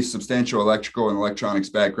pretty substantial electrical and electronics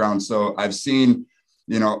background, so I've seen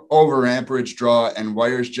over amperage draw and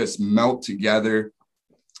wires just melt together,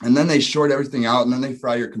 and then they short everything out, and then they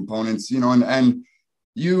fry your components. And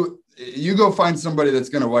you go find somebody that's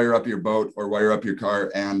going to wire up your boat or wire up your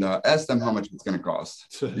car, and ask them how much it's going to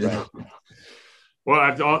cost. Right.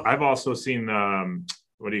 Well, I've also seen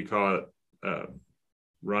what do you call it?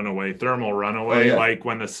 Thermal runaway. Oh, yeah. Like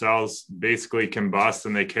when the cells basically combust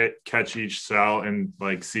and they catch each cell in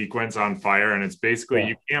like sequence on fire, and it's basically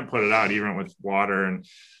you can't put it out even with water and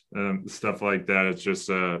stuff like that. It's just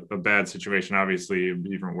a bad situation. Obviously,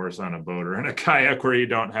 even worse on a boat or in a kayak where you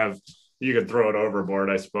could throw it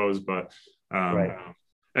overboard, I suppose. But right.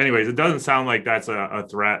 Anyways, it doesn't sound like that's a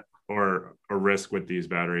threat or a risk with these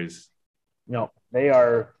batteries. No,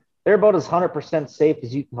 they're about as 100% safe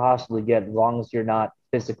as you can possibly get, as long as you're not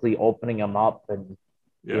physically opening them up and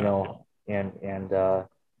and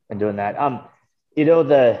doing that.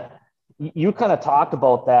 You kind of talked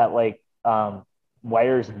about that, like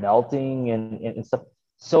wires melting and stuff.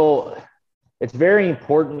 So it's very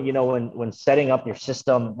important, when setting up your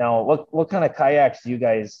system. Now, what kind of kayaks do you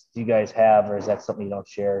guys have, or is that something you don't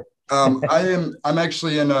share? I'm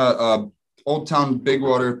actually in a Old Town Big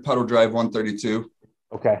Water Puddle Drive 132.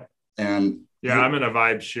 Okay. And I'm in a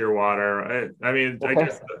Vibe Shearwater. I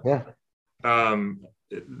guess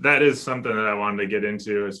that is something that I wanted to get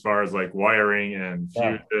into as far as like wiring and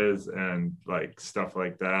fuses and like stuff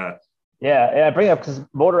like that. Yeah, I bring it up because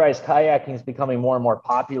motorized kayaking is becoming more and more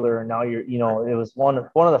popular, and now it was one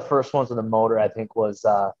of the first ones with a motor, I think, was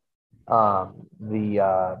the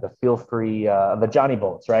Feel Free, the Johnny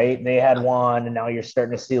boats, right? They had one, and now you're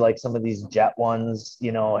starting to see like some of these jet ones,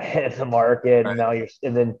 hit the market, and now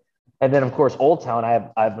and then of course Old Town, I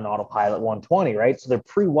have an Autopilot 120, right? So they're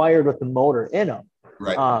pre-wired with the motor in them,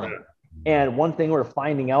 right? And one thing we're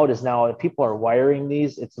finding out is now that people are wiring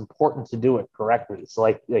these, it's important to do it correctly. So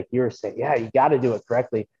like you were saying, you got to do it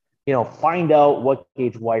correctly. Find out what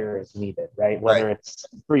gauge wire is needed, right? Whether it's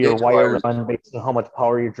for your wire run based on how much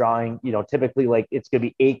power you're drawing, typically like it's going to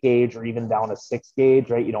be 8 gauge or even down to 6 gauge,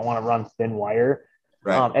 right? You don't want to run thin wire.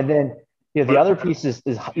 Right. And then, the other piece is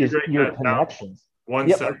your connections.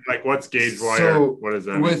 Like what's gauge wire? So what is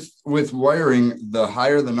that? With wiring, the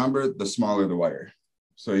higher the number, the smaller the wire.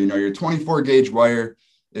 So, your 24 gauge wire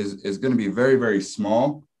is going to be very, very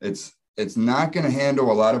small. It's not going to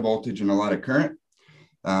handle a lot of voltage and a lot of current.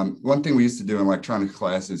 One thing we used to do in electronics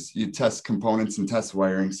class is you test components and test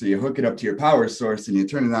wiring. So you hook it up to your power source and you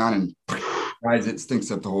turn it on and it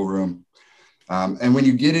stinks up the whole room. And when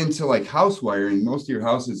you get into like house wiring, most of your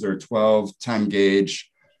houses are 12, 10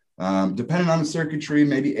 gauge, depending on the circuitry,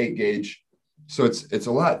 maybe 8 gauge. So it's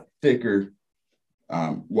a lot thicker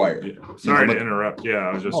wire. Yeah. Sorry to interrupt. Yeah,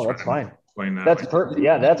 I was just that's fine. Explain that. That's perfect.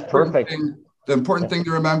 Yeah, that's perfect. The important thing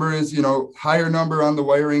to remember is, higher number on the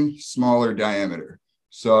wiring, smaller diameter.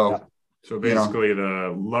 So So basically,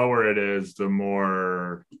 the lower it is, the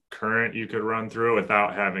more current you could run through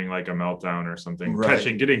without having like a meltdown or something,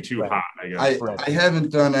 getting too hot, I guess. I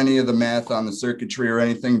haven't done any of the math on the circuitry or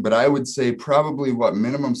anything, but I would say probably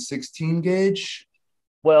minimum 16 gauge?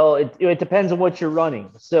 Well, it depends on what you're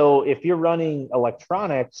running. So if you're running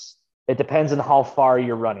electronics, it depends on how far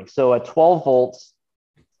you're running. So at 12 volts,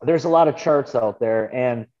 there's a lot of charts out there,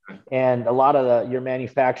 and a lot of your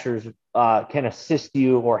manufacturers can assist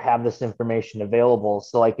you or have this information available.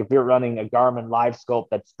 So like if you're running a Garmin Live Scope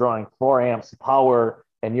that's drawing 4 amps of power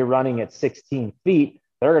and you're running at 16 feet,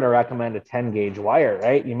 they're going to recommend a 10 gauge wire,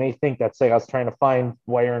 right? You may think that's like, I was trying to find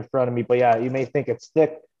wire in front of me, but yeah, you may think it's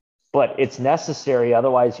thick, but it's necessary.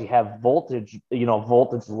 Otherwise you have voltage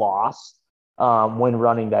loss when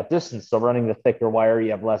running that distance. So running the thicker wire,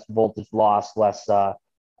 you have less voltage loss, less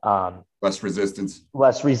resistance,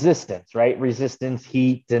 right? Resistance,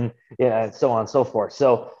 heat, and so on and so forth.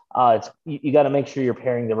 So you got to make sure you're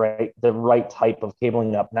pairing the right type of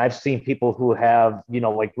cabling up. And I've seen people who have,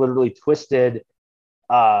 like literally twisted,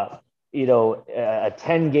 a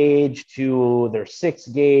 10 gauge to their 6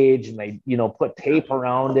 gauge, and they, put tape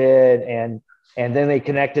around it, and then they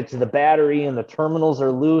connect it to the battery, and the terminals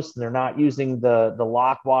are loose, and they're not using the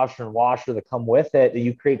lock washer and washer that come with it.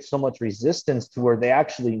 You create so much resistance to where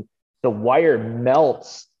the wire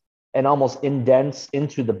melts and almost indents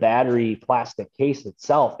into the battery plastic case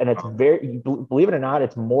itself. And it's believe it or not,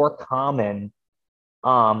 it's more common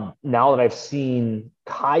now that I've seen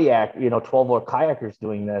Kayak, 12-volt kayakers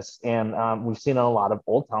doing this. And we've seen a lot of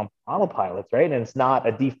old town autopilots, right? And it's not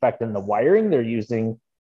a defect in the wiring they're using.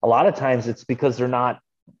 A lot of times it's because they're not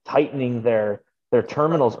tightening their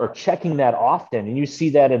terminals or checking that often. And you see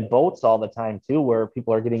that in boats all the time too, where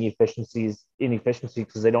people are getting inefficiency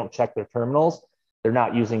because they don't check their terminals. They're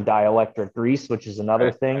not using dielectric grease, which is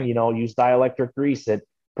another thing. Use dielectric grease. It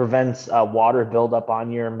prevents water buildup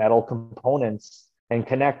on your metal components and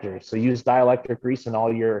connectors. So use dielectric grease in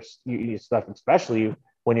all your stuff, especially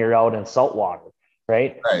when you're out in salt water,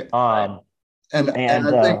 right? And I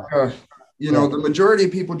think the majority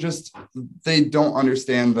of people they don't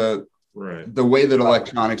understand the way that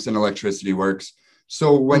electronics and electricity works.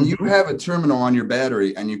 So when you have a terminal on your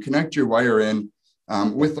battery and you connect your wire in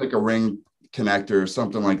with like a ring connector or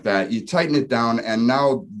something like that, you tighten it down, and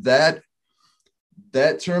now that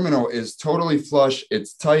terminal is totally flush,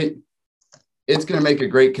 it's tight, it's going to make a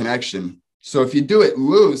great connection. So if you do it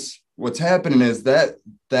loose, what's happening is that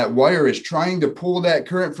wire is trying to pull that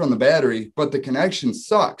current from the battery, but the connection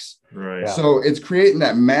sucks. Right. So it's creating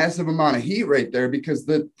that massive amount of heat right there because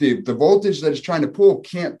the voltage that it's trying to pull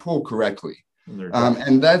can't pull correctly.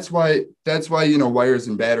 And that's why wires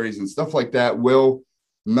and batteries and stuff like that will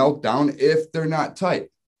melt down if they're not tight.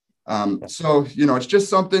 So it's just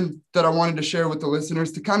something that I wanted to share with the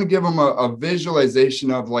listeners to kind of give them a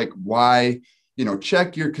visualization of like why.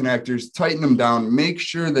 Check your connectors, tighten them down, make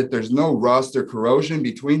sure that there's no rust or corrosion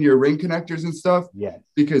between your ring connectors and stuff. Yeah.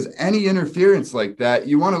 Because any interference like that,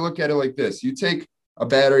 you want to look at it like this. You take a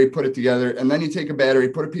battery, put it together, and then you take a battery,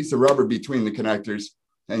 put a piece of rubber between the connectors,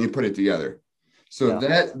 and you put it together. So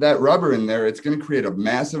that rubber in there, it's going to create a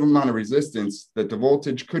massive amount of resistance that the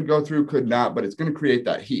voltage could go through, could not, but it's going to create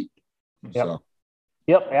that heat. Yep.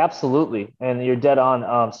 Yep, absolutely. And you're dead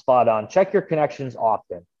on, spot on. Check your connections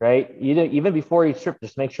often, right? Even before each trip,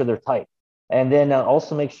 just make sure they're tight. And then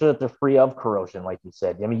also make sure that they're free of corrosion, like you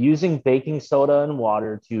said. I mean, using baking soda and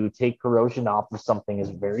water to take corrosion off of something is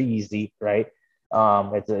very easy, right?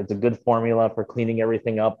 It's a good formula for cleaning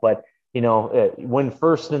everything up. But, when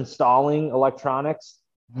first installing electronics,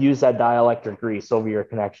 use that dielectric grease over your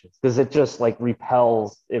connections because it just like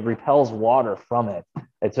repels water from it.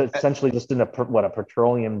 It's essentially just in a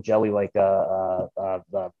petroleum jelly, like a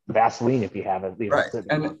Vaseline if you have it. Right.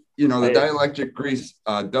 And the dielectric grease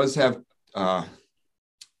does have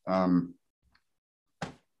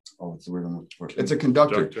what's the word I'm looking for? It's a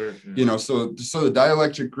conductor. So the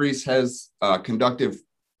dielectric grease has conductive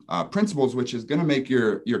principles, which is going to make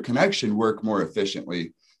your connection work more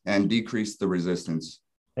efficiently and decrease the resistance.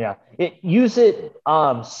 Yeah, use it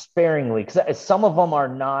sparingly because some of them are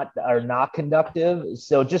not conductive.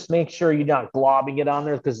 So just make sure you're not globbing it on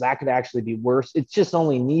there because that could actually be worse. It's just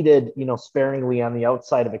only needed, sparingly on the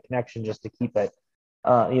outside of a connection just to keep it,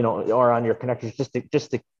 or on your connectors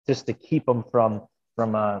just to keep them from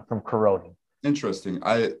corroding. Interesting.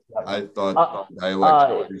 I thought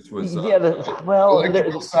dielectric was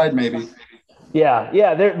electrical side maybe.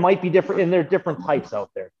 Yeah, there might be different, and there are different types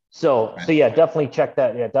out there. So yeah, definitely check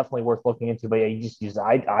that. Yeah, definitely worth looking into. But yeah, you just use it.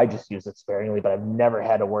 I just use it sparingly, but I've never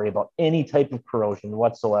had to worry about any type of corrosion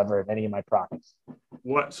whatsoever in any of my products.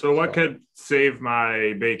 What could save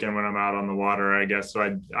my bacon when I'm out on the water, I guess?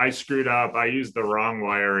 So I screwed up. I used the wrong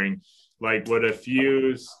wiring. Like, would a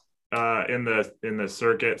fuse in the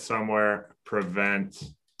circuit somewhere prevent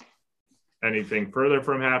anything further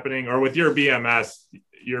from happening? Or with your BMS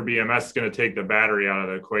is going to take the battery out of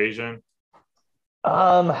the equation?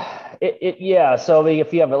 Yeah. So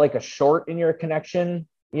if you have like a short in your connection,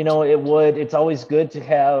 it's always good to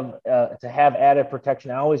have added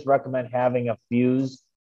protection. I always recommend having a fuse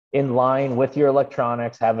in line with your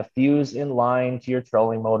electronics, have a fuse in line to your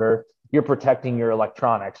trolling motor. You're protecting your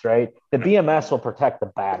electronics, right? The BMS will protect the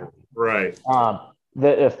battery. Right.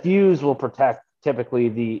 The fuse will protect typically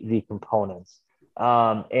the components.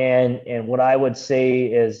 And what I would say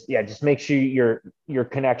is, just make sure your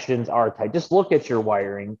connections are tight. Just look at your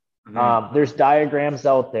wiring. Mm-hmm. There's diagrams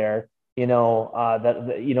out there,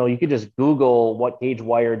 you could just Google what gauge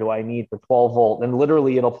wire do I need for 12 volt, and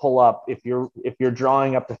literally it'll pull up if you're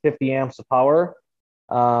drawing up to 50 amps of power,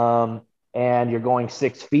 and you're going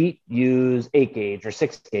 6 feet, use 8 gauge or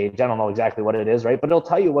 6 gauge. I don't know exactly what it is, right? But it'll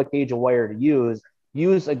tell you what gauge of wire to use.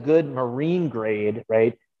 Use a good marine grade,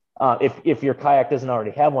 right? If your kayak doesn't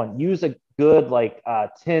already have one, use a good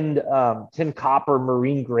tin copper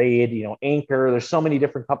marine grade, Anchor. There's so many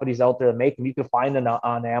different companies out there that make them. You can find them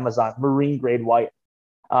on Amazon, marine grade wire.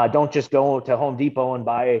 Don't just go to Home Depot and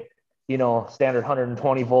buy, standard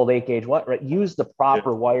 120 volt 8 gauge. Right? Use the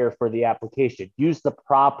proper wire for the application. Use the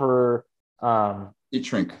proper heat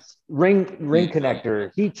shrink ring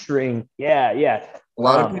connector, heat shrink. Yeah. A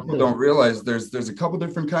lot of people don't realize there's a couple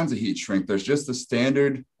different kinds of heat shrink. There's just the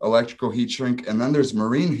standard electrical heat shrink, and then there's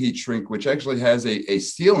marine heat shrink, which actually has a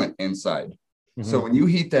sealant inside. Mm-hmm. So when you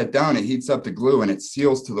heat that down, it heats up the glue and it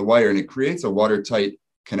seals to the wire, and it creates a watertight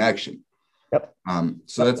connection. Yep.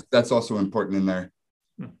 So that's also important in there.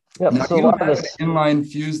 Yep. Now, so do you have an inline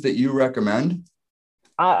fuse that you recommend?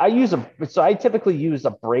 I typically use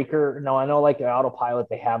a breaker. Now I know like an autopilot,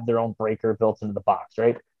 they have their own breaker built into the box,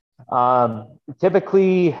 right?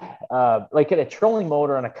 Typically, like in a trolling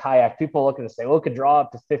motor on a kayak, people look at it and say, well, it could draw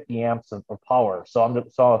up to 50 amps of power.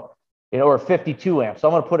 Or 52 amps. So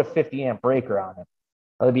I'm going to put a 50 amp breaker on it.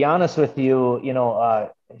 To be honest with you,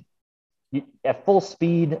 at full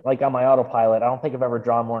speed, like on my autopilot, I don't think I've ever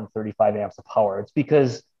drawn more than 35 amps of power. It's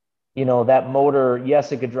because, that motor,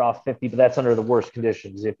 yes, it could draw 50, but that's under the worst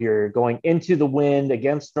conditions. If you're going into the wind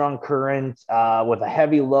against strong current, with a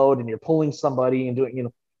heavy load and you're pulling somebody and doing,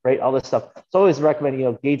 right, all this stuff. So I always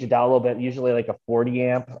recommend, gauge it down a little bit. Usually like a 40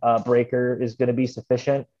 amp breaker is going to be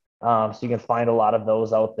sufficient. So you can find a lot of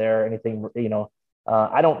those out there. Anything,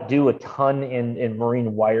 I don't do a ton in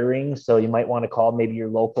marine wiring. So you might want to call maybe your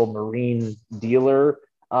local marine dealer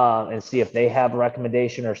and see if they have a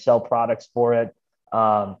recommendation or sell products for it.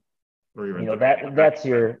 That's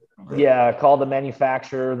call the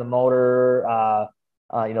manufacturer, the motor,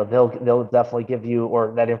 they'll definitely give you,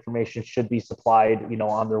 or that information should be supplied,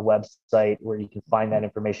 on their website where you can find that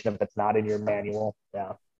information if it's not in your manual.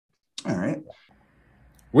 Yeah. All right.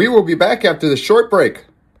 We will be back after the short break.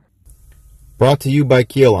 Brought to you by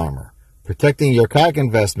Keel Armor, protecting your kayak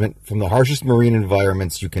investment from the harshest marine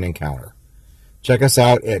environments you can encounter. Check us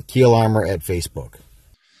out at Keel Armor at Facebook.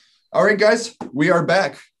 All right, guys, we are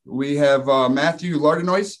back. We have Matthew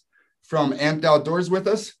Lardinois from Amped Outdoors with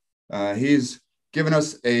us. He's given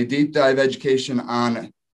us a deep dive education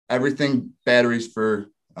on everything batteries for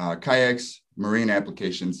kayaks, marine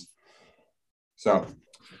applications. So,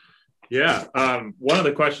 yeah, one of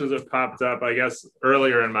the questions that popped up, I guess,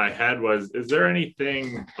 earlier in my head was, is there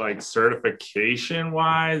anything like certification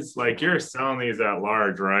wise? Like you're selling these at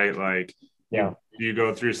large, right? Like, yeah. You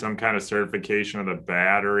go through some kind of certification of the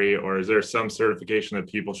battery, or is there some certification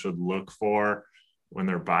that people should look for when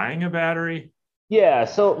they're buying a battery? Yeah.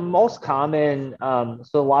 So most common, so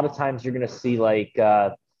a lot of times you're going to see like,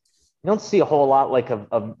 you don't see a whole lot like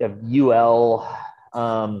of UL,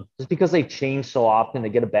 just because they change so often to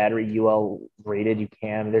get a battery UL rated. You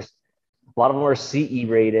can, there's a lot of them are CE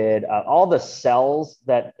rated. All the cells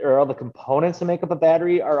or all the components that make up a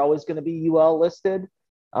battery are always going to be UL listed.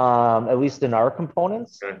 At least in our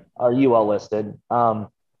components are UL listed.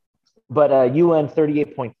 But UN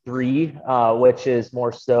 38.3, which is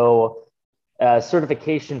more so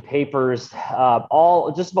certification papers,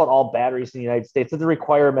 just about all batteries in the United States. It's a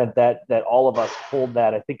requirement that all of us hold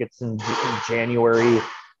that. I think it's in January.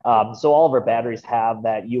 So all of our batteries have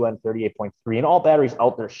that UN 38.3, and all batteries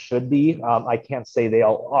out there should be. I can't say they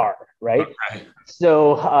all are, right? Okay.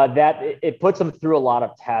 So that it puts them through a lot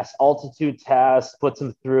of tests, altitude tests, puts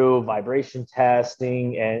them through vibration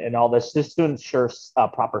testing and all this, just to ensure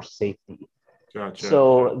proper safety. Gotcha.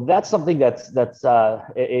 So that's something it's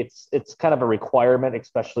kind of a requirement,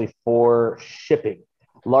 especially for shipping.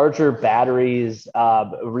 Larger batteries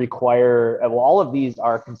require, well, all of these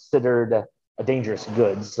are considered a dangerous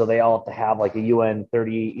goods, so they all have to have like a UN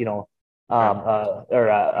 30, some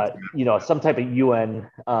type of UN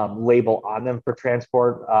label on them for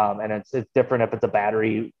transport, and it's different if it's a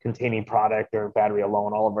battery containing product or battery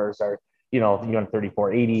alone. All of ours are UN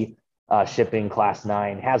 3480 shipping class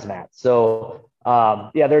 9 hazmat. So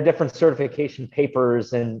there are different certification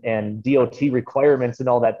papers and DOT requirements and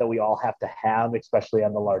all that we all have to have, especially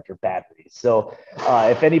on the larger batteries. So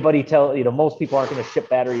if anybody most people aren't going to ship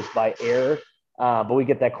batteries by air, but we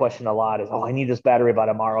get that question a lot: I need this battery by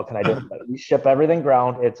tomorrow. Can I do it? We ship everything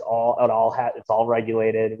ground. It's all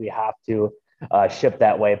regulated. We have to ship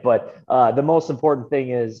that way. But the most important thing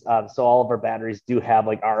is, so all of our batteries do have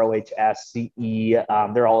like ROHS, CE.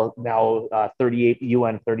 They're all now 38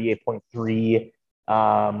 UN 38.3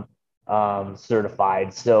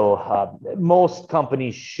 certified. So most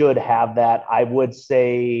companies should have that. I would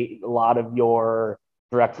say a lot of your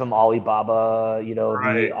direct from Alibaba,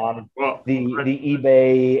 Right. the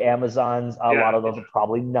eBay, Amazons, a lot of those are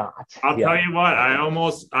probably not. I'll tell you what, I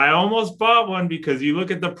almost bought one because you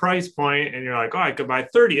look at the price point and you're like, I could buy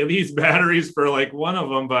 30 of these batteries for like one of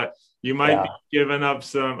them, but you might be giving up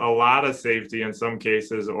a lot of safety in some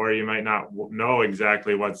cases, or you might not know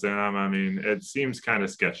exactly what's in them. I mean, it seems kind of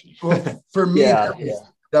sketchy. Well, for me, that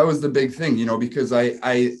was the big thing, because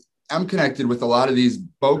I'm connected with a lot of these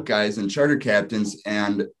boat guys and charter captains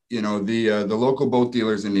and, the local boat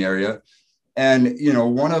dealers in the area. And,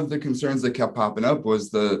 one of the concerns that kept popping up was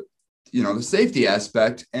the safety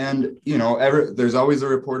aspect. And, there's always a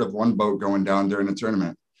report of one boat going down during a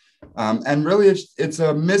tournament. And really it's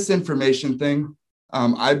a misinformation thing,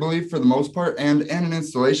 I believe, for the most part, and an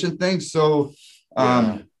installation thing. So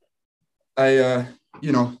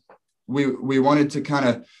we wanted to kind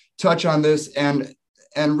of touch on this and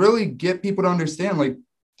really get people to understand, like,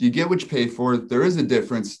 you get what you pay for. There is a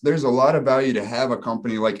difference. There's a lot of value to have a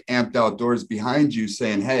company like Amped Outdoors behind you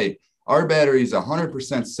saying, hey, our battery is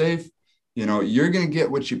 100% safe. You're going to get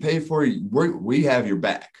what you pay for. We have your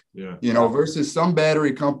back, versus some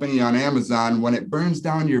battery company on Amazon. When it burns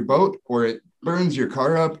down your boat or it burns your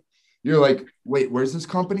car up, you're like, wait, where's this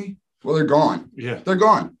company? Well, they're gone. Yeah, they're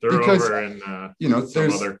gone. They're because, over in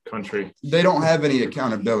some other country. They don't have any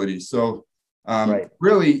accountability. So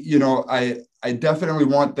really, I definitely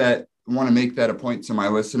want to make that a point to my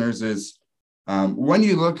listeners is when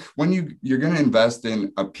you're going to invest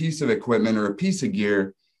in a piece of equipment or a piece of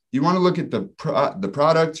gear, you want to look at the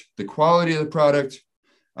product, the quality of the product,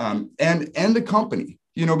 and the company,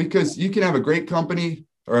 because you can have a great company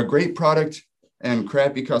or a great product and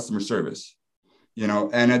crappy customer service,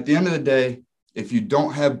 and at the end of the day, if you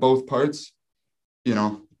don't have both parts,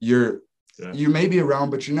 you may be around,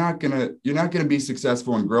 but you're not gonna be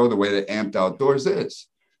successful and grow the way that Amped Outdoors is,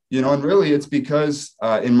 and really it's because,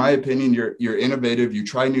 in my opinion, you're innovative, you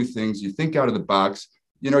try new things, you think out of the box.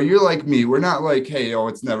 You're like me. We're not like, hey,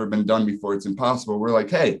 it's never been done before, it's impossible. We're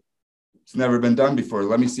like, hey, it's never been done before.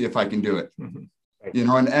 Let me see if I can do it.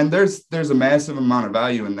 Mm-hmm. And there's a massive amount of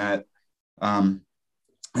value in that. And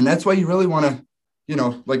that's why you really want to,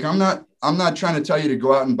 like, I'm not trying to tell you to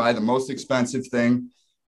go out and buy the most expensive thing,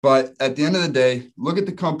 but at the end of the day, look at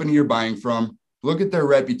the company you're buying from, look at their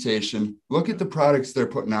reputation, look at the products they're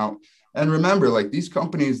putting out. And remember, like, these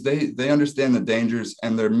companies, they understand the dangers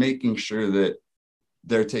and they're making sure that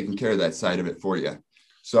they're taking care of that side of it for you.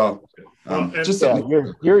 So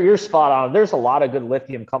you're spot on. There's a lot of good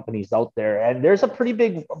lithium companies out there, and there's a pretty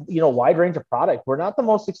big, wide range of product. We're not the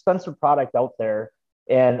most expensive product out there.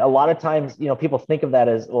 And a lot of times, people think of that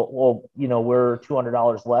as, we're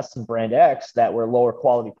 $200 less than brand X, that we're lower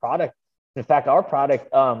quality product. In fact, our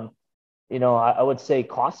product, I would say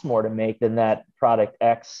costs more to make than that product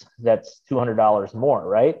X that's $200 more,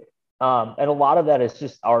 right? And a lot of that is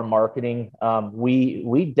just our marketing.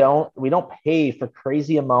 We don't pay for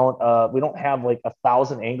crazy amount. We don't have like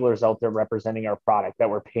 1,000 anglers out there representing our product that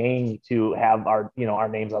we're paying to have our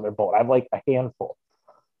names on their boat. I have like a handful.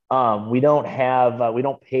 We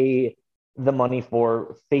don't pay the money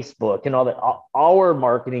for Facebook and all that. Our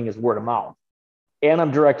marketing is word of mouth. And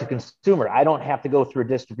I'm direct to consumer. I don't have to go through a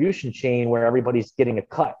distribution chain where everybody's getting a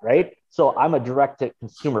cut, right? So I'm a direct to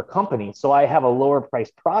consumer company. So I have a lower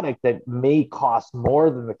price product that may cost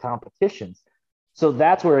more than the competition's. So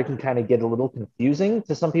that's where it can kind of get a little confusing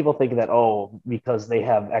to some people, thinking that, because they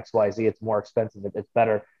have XYZ, it's more expensive, it's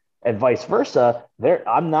better, and vice versa.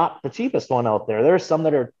 I'm not the cheapest one out there. There's some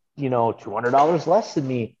that are, $200 less than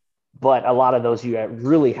me. But a lot of those you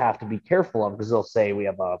really have to be careful of, because they'll say we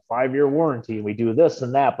have a 5-year warranty, we do this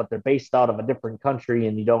and that, but they're based out of a different country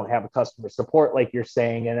and you don't have a customer support like you're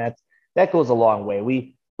saying, and that goes a long way.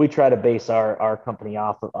 We try to base our company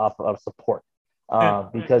off of support,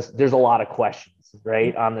 because there's a lot of questions,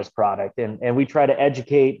 right, on this product, and we try to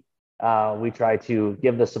educate, we try to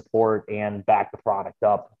give the support and back the product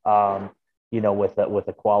up, with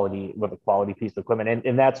a quality piece of equipment,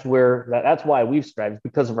 and that's why we've strived,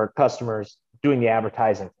 because of our customers doing the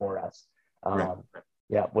advertising for us. Right.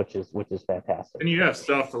 Yeah, which is fantastic. And you have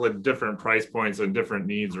stuff with different price points and different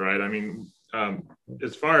needs, right? I mean,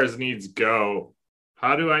 as far as needs go,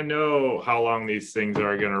 how do I know how long these things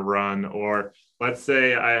are going to run? Or let's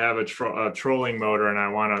say I have a trolling motor and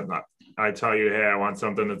I tell you, hey, I want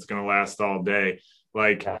something that's going to last all day.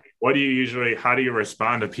 Like, how do you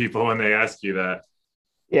respond to people when they ask you that?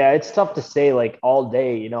 Yeah, it's tough to say, like, all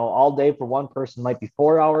day. All day for one person might be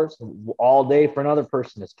 4 hours. All day for another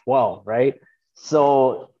person is 12, right?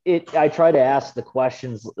 So I try to ask the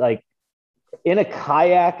questions, like, in a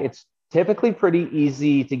kayak, it's typically pretty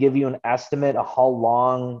easy to give you an estimate of how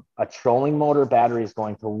long a trolling motor battery is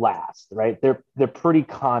going to last, right? They're pretty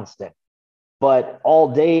constant, but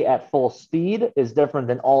all day at full speed is different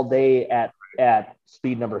than all day at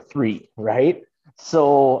speed number 3, right?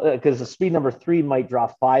 So, because the speed number 3 might draw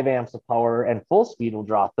 5 amps of power, and full speed will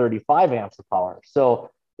draw 35 amps of power. So,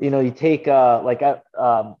 you take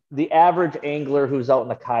the average angler who's out in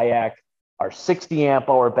the kayak, our 60 amp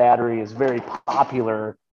hour battery is very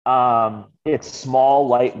popular. It's small,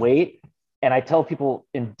 lightweight, and I tell people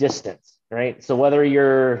in distance, right? So whether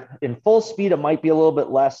you're in full speed, it might be a little bit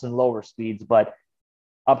less than lower speeds, but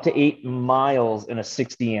up to 8 miles in a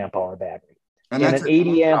 60 amp hour battery. And that's an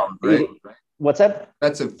 80 amp, power, right? What's that?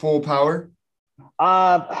 That's at full power?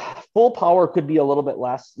 Full power could be a little bit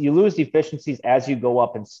less. You lose efficiencies as you go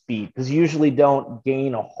up in speed, because you usually don't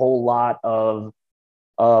gain a whole lot of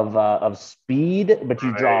speed, but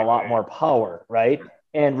you draw a lot more power, right?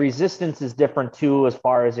 And resistance is different too, as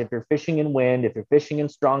far as if you're fishing in wind, if you're fishing in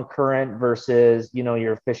strong current versus,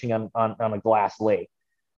 you're fishing on a glass lake.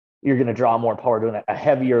 You're going to draw more power doing a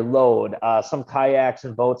heavier load. Some kayaks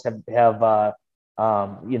and boats have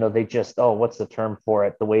they just, what's the term for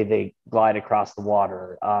it? The way they glide across the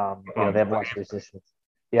water. They have less resistance.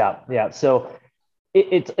 Yeah. So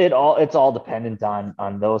it's all dependent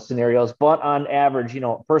on those scenarios. But on average,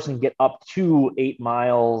 a person can get up to 8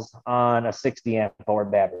 miles on a 60 amp hour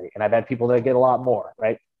battery. And I've had people that get a lot more,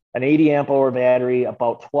 right? An 80 amp hour battery,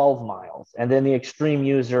 about 12 miles. And then the extreme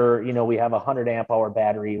user, we have a 100 amp hour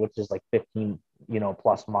battery, which is like 15,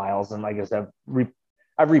 plus miles. And like I said,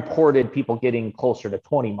 I've reported people getting closer to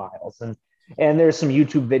 20 miles. And there's some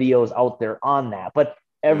YouTube videos out there on that. But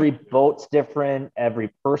every boat's different,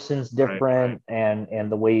 every person's different, right.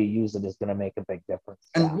 And the way you use it is going to make a big difference.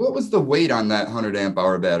 And what was the weight on that 100 amp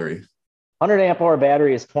hour battery? 100 amp hour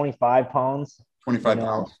battery is 25 pounds. 25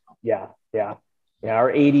 pounds. Yeah.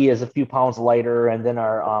 Our 80 is a few pounds lighter, and then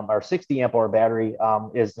our 60 amp hour battery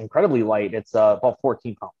is incredibly light. It's about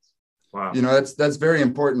 14 pounds. Wow. That's very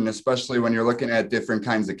important, especially when you're looking at different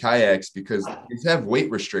kinds of kayaks, because these have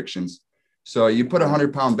weight restrictions. So you put a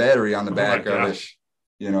 100-pound battery on the back of it.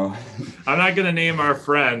 I'm not going to name our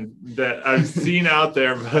friend that I've seen out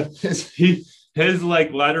there, but his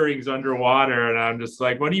like lettering's underwater, and I'm just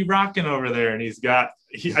like, what are you rocking over there? And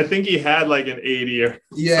I think he had like an 80 or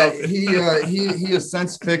something. He has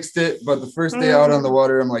since fixed it, but the first day out on the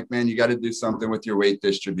water, I'm like, man, you got to do something with your weight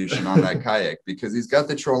distribution on that kayak, because he's got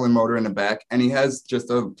the trolling motor in the back, and he has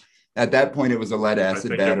at that point it was a lead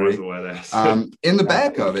acid battery in the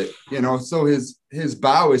back of it, so his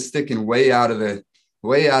bow is sticking way out of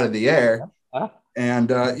the air. And,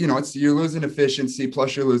 you're losing efficiency,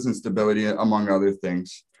 plus you're losing stability, among other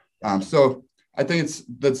things. So I think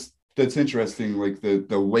that's interesting, like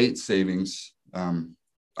the weight savings.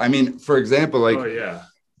 For example,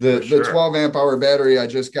 the 12 amp hour battery I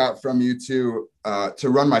just got from you to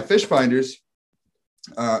run my fish finders.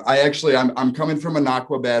 I'm coming from a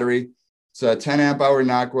Naqua battery. It's a 10 amp hour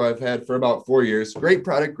Naqua I've had for about 4 years. Great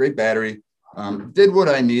product, great battery. Did what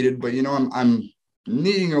I needed, but I'm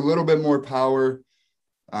needing a little bit more power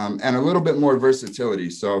and a little bit more versatility.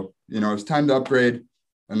 So, it's time to upgrade.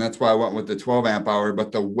 And that's why I went with the 12 amp hour,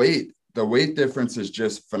 but the weight difference is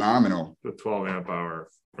just phenomenal. The 12 amp hour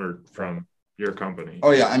from your company.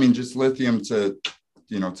 Oh yeah. Just lithium to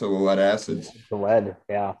the lead acids. The lead.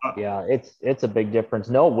 Yeah. It's a big difference.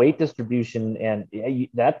 No, weight distribution. And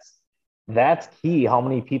that's key. How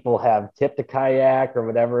many people have tipped a kayak or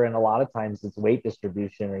whatever. And a lot of times it's weight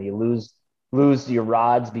distribution, or you lose lose your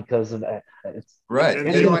rods because of that. It's Right.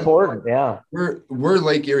 important. Yeah. We're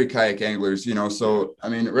Lake Erie kayak anglers, so I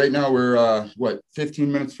mean, right now we're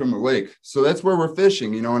 15 minutes from the lake. So that's where we're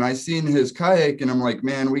fishing, and I seen his kayak and I'm like,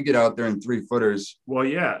 man, we get out there in 3-footers. Well,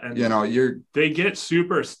 yeah. And they get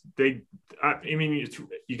I mean,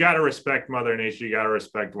 you got to respect Mother Nature. You got to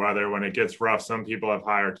respect weather. When it gets rough, some people have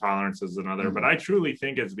higher tolerances than others, but I truly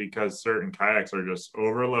think it's because certain kayaks are just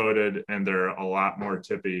overloaded and they're a lot more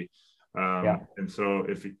tippy. And so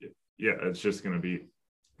it's just going to be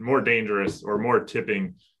more dangerous or more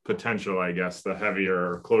tipping potential, I guess, the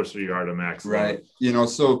heavier or closer you are to max. Right.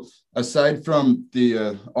 So aside from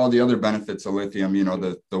the all the other benefits of lithium,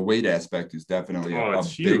 the weight aspect is definitely a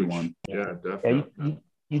big one. Yeah, definitely.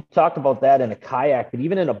 You talked about that in a kayak, but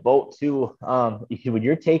even in a boat too. When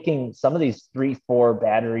you're taking some of these 3-4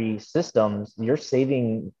 battery systems, you're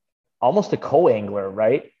saving almost a co-angler,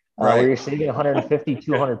 right? Where you're saving 150,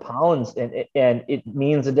 200 pounds, and it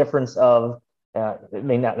means a difference of, it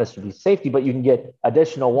may not necessarily be safety, but you can get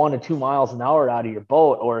additional 1 to 2 miles an hour out of your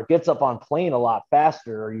boat, or it gets up on plane a lot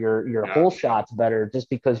faster, or your hole shot's better just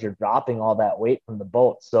because you're dropping all that weight from the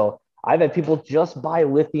boat. So I've had people just buy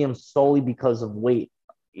lithium solely because of weight.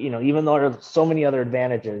 Even though there's so many other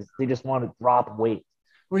advantages, they just want to drop weight.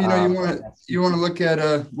 Well, you want to look at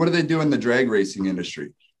what do they do in the drag racing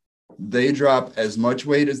industry? They drop as much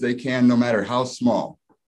weight as they can, no matter how small.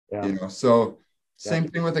 So same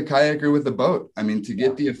thing with a kayak or with a boat. I mean, to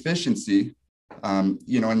get the efficiency, and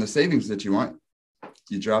the savings that you want,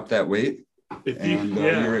 you drop that weight, and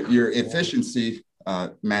your efficiency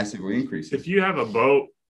massively increases. If you have a boat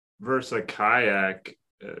versus a kayak,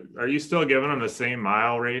 are you still giving them the same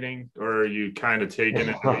mile rating, or are you kind of taking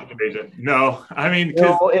it? No, I mean,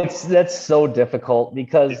 that's so difficult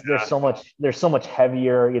because there's so much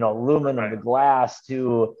heavier, aluminum, the glass,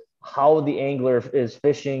 to how the angler is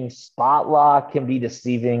fishing. Spot lock can be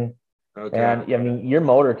deceiving. Okay. And I mean, your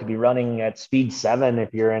motor could be running at speed 7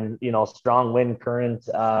 if you're in, strong wind current,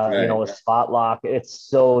 with spot lock. It's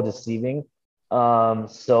so deceiving.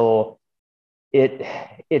 So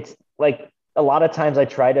it's like, a lot of times I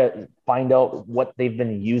try to find out what they've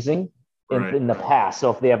been using in the past.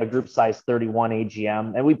 So if they have a group size 31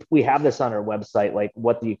 AGM, and we have this on our website, like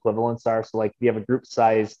what the equivalents are. So like if you have a group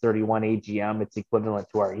size 31 AGM, it's equivalent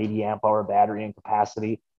to our 80 amp hour battery and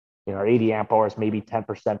capacity. Our 80 amp hours, maybe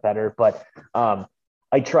 10% better. But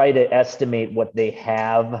I try to estimate what they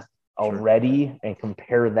have already and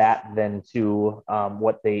compare that then to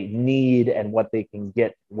what they need and what they can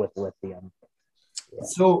get with lithium. Yeah.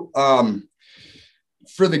 So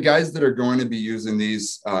for the guys that are going to be using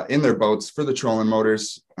these in their boats for the trolling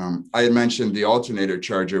motors, I had mentioned the alternator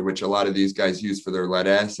charger, which a lot of these guys use for their lead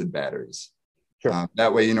acid batteries. Sure.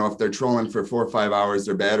 That way, if they're trolling for 4 or 5 hours,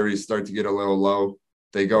 their batteries start to get a little low.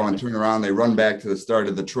 They go and turn around, they run back to the start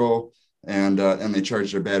of the troll, and they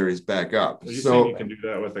charge their batteries back up. Are you saying you can do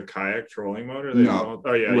that with a kayak trolling motor? No.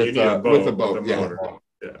 Oh yeah, with you need a boat. With a boat,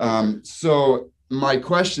 yeah. So my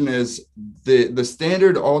question is, the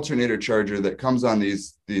standard alternator charger that comes on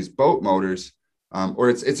these boat motors, or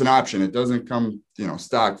it's an option. It doesn't come,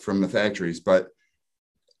 stock from the factories, but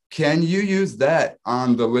can you use that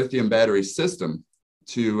on the lithium battery system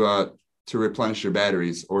to replenish your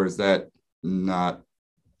batteries, or is that not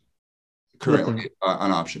currently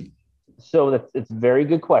an option? So it's a very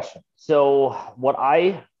good question. So what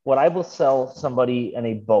I will sell somebody in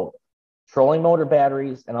a boat, trolling motor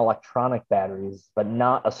batteries and electronic batteries, but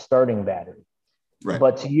not a starting battery. Right.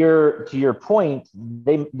 But to your point,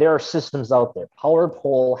 there are systems out there.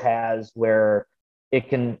 PowerPole has where it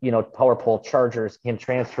can, PowerPole chargers can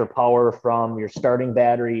transfer power from your starting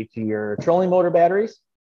battery to your trolling motor batteries,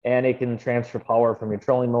 and it can transfer power from your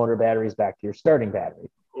trolling motor batteries back to your starting battery.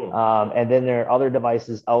 Cool. And then there are other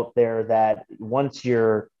devices out there that once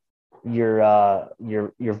your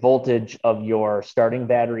voltage of your starting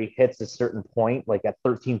battery hits a certain point, like at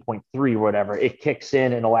 13.3 or whatever, it kicks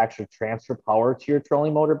in and it'll actually transfer power to your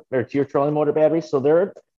trolling motor or to your trolling motor battery. So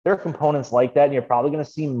there are components like that, and you're probably going to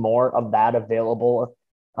see more of that available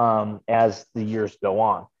as the years go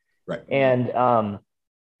on. Right. And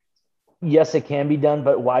yes, it can be done,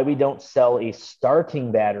 but why we don't sell a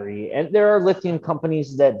starting battery, and there are lithium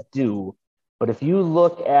companies that do, but if you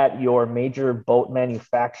look at your major boat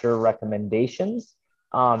manufacturer recommendations,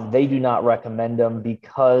 they do not recommend them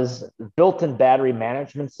because built-in battery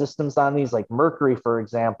management systems on these, like Mercury, for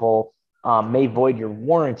example, may void your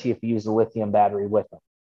warranty if you use a lithium battery with them,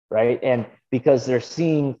 right? And because they're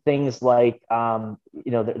seeing things like,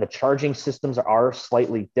 the charging systems are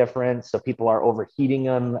slightly different. So people are overheating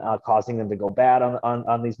them, causing them to go bad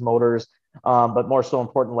on these motors. But more so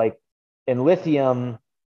important, like in lithium,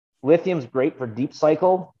 Lithium's great for deep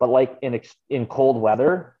cycle, but like in cold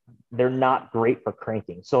weather, they're not great for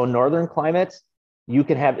cranking. So in northern climates, you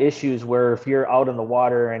can have issues where if you're out in the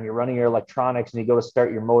water and you're running your electronics and you go to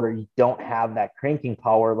start your motor, you don't have that cranking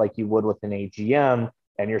power like you would with an AGM,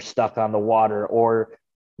 and you're stuck on the water. Or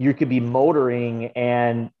you could be motoring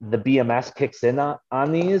and the BMS kicks in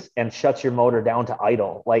on these and shuts your motor down to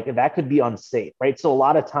idle. Like that could be unsafe, right? So a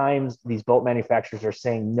lot of times these boat manufacturers are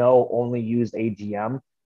saying, no, only use AGM.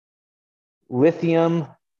 Lithium,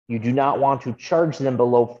 you do not want to charge them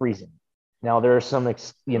below freezing. Now there are some, at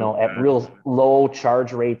real low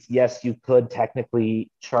charge rates, yes, you could technically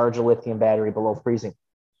charge a lithium battery below freezing.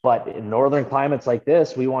 But in northern climates like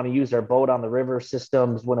this, we want to use our boat on the river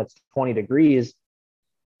systems when it's 20 degrees.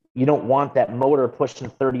 You don't want that motor pushing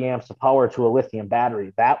 30 amps of power to a lithium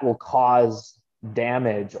battery. That will cause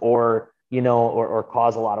damage or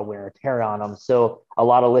cause a lot of wear and tear on them. So a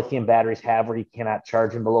lot of lithium batteries have where you cannot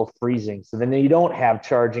charge them below freezing. So then you don't have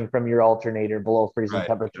charging from your alternator below freezing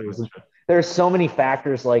temperatures. And there's so many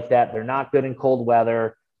factors like that. They're not good in cold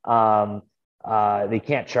weather. They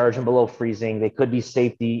can't charge them below freezing. They could be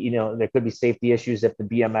safety, there could be safety issues if the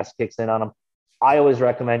BMS kicks in on them. I always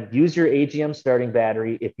recommend use your AGM starting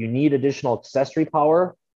battery. If you need additional accessory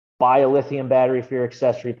power, buy a lithium battery for your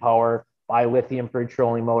accessory power. Buy lithium for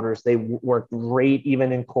trolling motors. They work great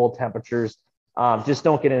even in cold temperatures. Just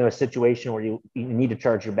don't get into a situation where you need to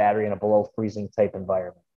charge your battery in a below freezing type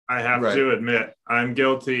environment. I have to admit, I'm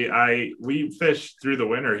guilty. We fished through the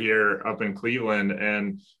winter here up in Cleveland,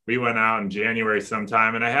 and we went out in January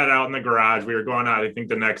sometime, and I had it out in the garage. We were going out, I think,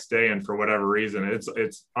 the next day, and for whatever reason,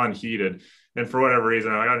 it's unheated. And for whatever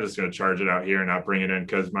reason, I'm just going to charge it out here and not bring it in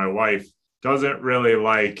because my wife doesn't really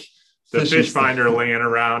like the fish finder laying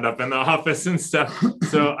around up in the office and stuff.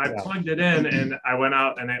 So I plugged it in and I went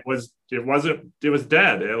out, and it was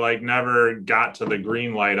dead. It like never got to the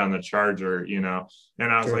green light on the charger, and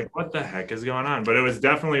I was like, what the heck is going on? But it was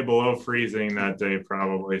definitely below freezing that day,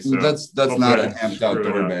 probably. So that's not an amped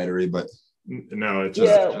outdoor battery, but no, it's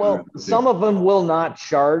just some of them will not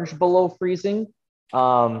charge below freezing.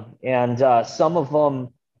 And some of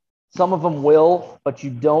them will, but you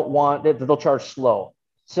don't want that. They'll charge slow.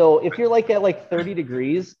 So if you're at 30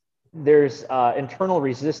 degrees, there's internal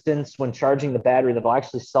resistance when charging the battery that will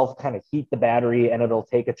actually kind of heat the battery and it'll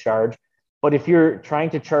take a charge. But if you're trying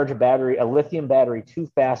to charge a lithium battery too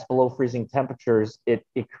fast below freezing temperatures, it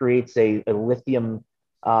creates a lithium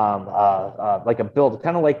like a build,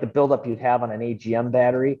 kind of like the buildup you'd have on an AGM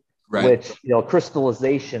battery. Right. Which,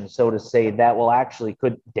 crystallization, so to say, that will actually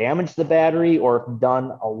could damage the battery, or if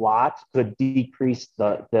done a lot, could decrease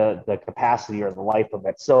the capacity or the life of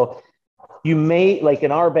it. So you may, like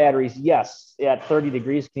in our batteries, yes, at 30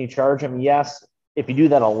 degrees, can you charge them? Yes. If you do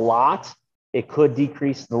that a lot, it could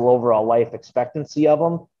decrease the overall life expectancy of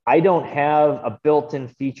them. I don't have a built-in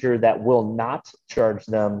feature that will not charge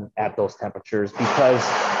them at those temperatures because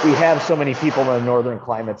we have so many people in the northern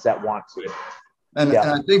climates that want to. And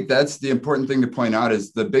I think that's the important thing to point out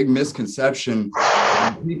is the big misconception.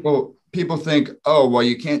 People think, oh, well,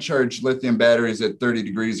 you can't charge lithium batteries at 30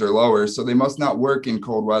 degrees or lower, so they must not work in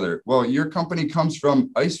cold weather. Well, your company comes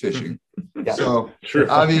from ice fishing. So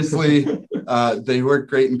obviously they work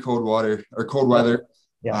great in cold water or cold weather.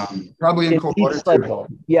 Yeah. Probably in cold water cycle.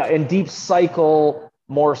 Too. Yeah, in deep cycle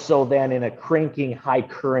more so than in a cranking high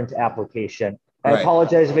current application. I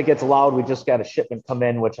apologize if it gets loud. We just got a shipment come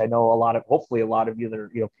in, which I know hopefully a lot of you that are,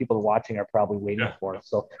 people watching are probably waiting for.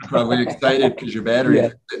 So probably excited because your battery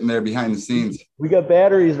is sitting there behind the scenes. We got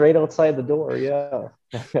batteries right outside the door. Yeah.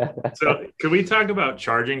 So can we talk about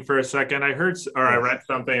charging for a second? I read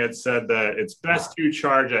something that said that it's best to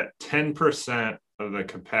charge at 10% of the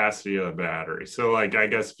capacity of the battery. So I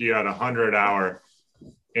guess if you had a 100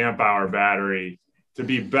 amp hour battery, to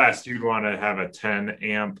be best, you'd want to have a 10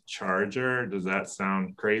 amp charger. Does that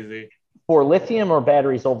sound crazy? For lithium or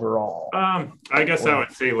batteries overall? I guess I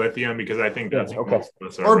would say lithium because I think that's what most of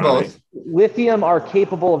us are or running. both. Lithium are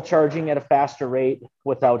capable of charging at a faster rate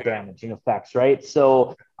without damaging effects, right?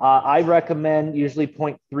 So I recommend usually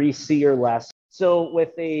 0.3 C or less. So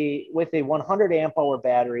with a 100 amp hour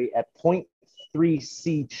battery at 0.3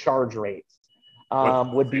 C charge rate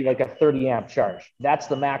would be like a 30 amp charge. That's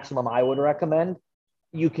the maximum I would recommend.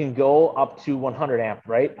 You can go up to 100 amp,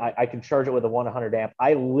 right? I can charge it with a 100 amp.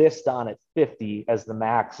 I list on it 50 as the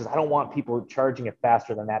max because I don't want people charging it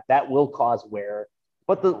faster than that. That will cause wear.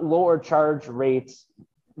 But the lower charge rates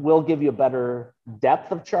will give you a better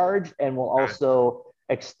depth of charge and will also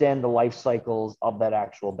extend the life cycles of that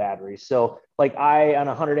actual battery. So on a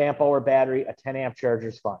 100 amp hour battery, a 10 amp charger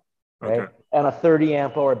is fine, right? Okay. And a 30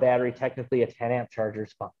 amp hour battery, technically a 10 amp charger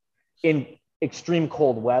is fine. In extreme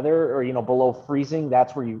cold weather or, below freezing,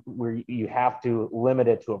 that's where you have to limit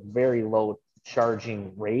it to a very low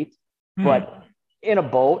charging rate. But in a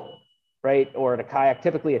boat, right, or in a kayak,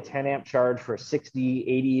 typically a 10 amp charge for 60,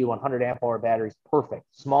 80, 100 amp hour batteries, perfect.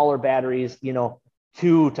 Smaller batteries,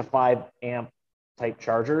 2 to 5 amp type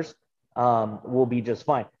chargers will be just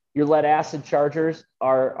fine. Your lead acid chargers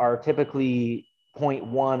are typically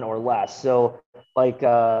 0.1 or less. So like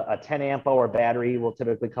a 10 amp hour battery will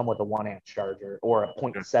typically come with a 1 amp charger or a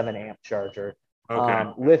 0.7 amp charger.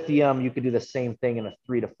 Okay. Lithium, you could do the same thing in a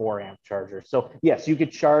 3 to 4 amp charger. So yes, you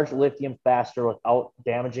could charge lithium faster without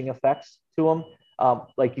damaging effects to them.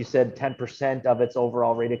 Like you said, 10% of its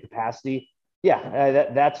overall rated capacity. Yeah,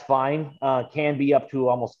 that's fine. Can be up to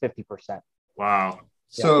almost 50%. Wow.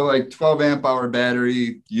 So like 12 amp hour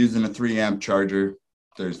battery using a 3 amp charger,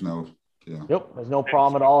 there's no. Yeah. Yep, there's no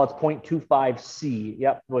problem at all. It's 0.25 C.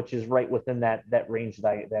 Yep, which is right within that range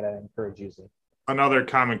that I encourage using. Another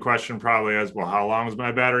common question probably is, well, how long is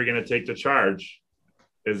my battery going to take to charge?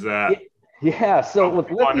 Is that? Yeah. So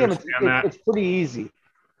with lithium, it's pretty easy.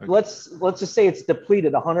 Okay. Let's just say it's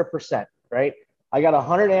depleted 100%, right? I got a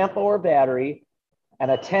 100 amp hour battery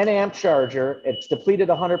and a 10 amp charger. It's depleted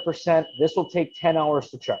 100%. This will take 10 hours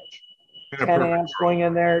to charge. 10 amps going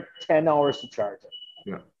in there, 10 hours to charge it.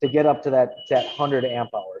 Yeah. To get up to that 100 amp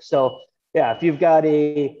hour. So yeah, if you've got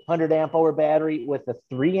a 100 amp hour battery with a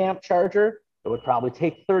 3 amp charger, it would probably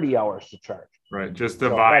take 30 hours to charge. Right. Just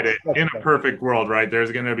divide it. In a perfect world, right?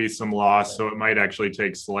 There's going to be some loss. So it might actually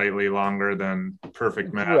take slightly longer than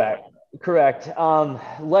perfect math. Correct.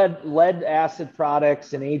 Lead acid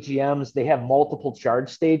products and AGMs, they have multiple charge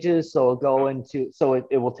stages. So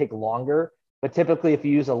it will take longer. But typically, if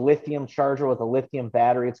you use a lithium charger with a lithium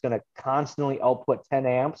battery, it's going to constantly output 10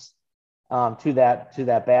 amps to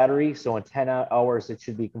that battery. So in 10 hours, it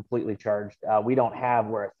should be completely charged. We don't have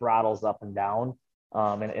where it throttles up and down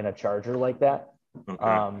in a charger like that.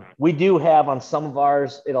 Okay. We do have on some of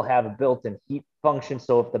ours, it'll have a built-in heat function.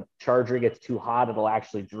 So if the charger gets too hot, it'll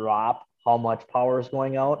actually drop how much power is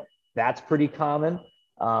going out. That's pretty common.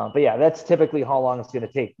 But yeah, that's typically how long it's going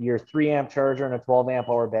to take. Your 3 amp charger and a 12 amp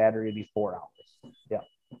hour battery would be 4 hours. Yeah.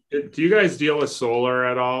 Do you guys deal with solar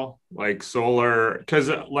at all? Like solar, because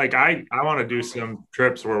like I want to do some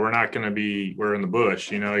trips where we're in the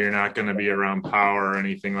bush, you're not going to be around power or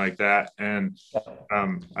anything like that. And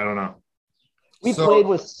I don't know. We played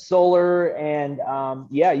with solar and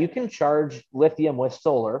you can charge lithium with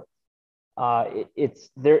solar.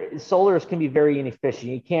 Solars can be very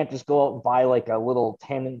inefficient. You can't just go out and buy like a little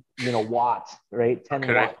 10 watt, right? 10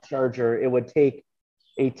 watt charger. It would take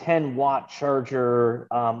a 10 watt charger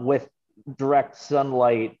with direct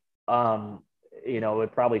sunlight. It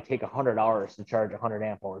would probably take 100 hours to charge a 100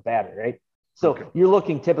 amp hour battery, right? So you're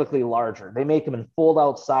looking typically larger. They make them in fold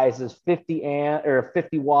out sizes, 50 amp or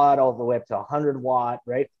 50 watt all the way up to 100 watt,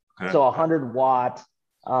 right? Okay. So 100 watt,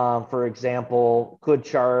 for example, could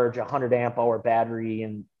charge a 100 amp hour battery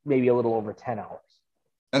in maybe a little over 10 hours.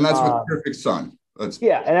 And that's with perfect sun. And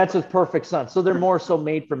that's with perfect sun. So they're more so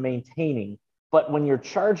made for maintaining. But when you're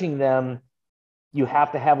charging them, you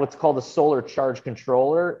have to have what's called a solar charge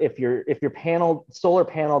controller. If your solar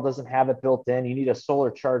panel doesn't have it built in, you need a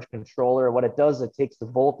solar charge controller. What it does, it takes the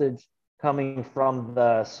voltage coming from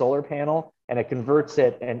the solar panel and it converts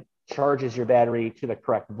it and charges your battery to the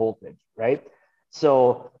correct voltage, right?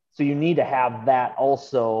 So you need to have that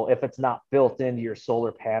also if it's not built into your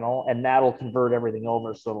solar panel, and that'll convert everything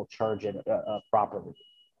over so it'll charge it properly.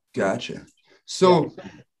 Gotcha. So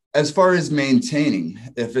as far as maintaining,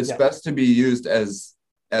 if it's best to be used as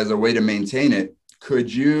a way to maintain it,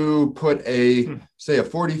 could you put say a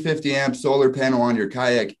 40, 50 amp solar panel on your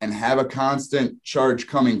kayak and have a constant charge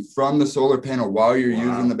coming from the solar panel while you're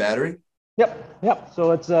using the battery? Yep.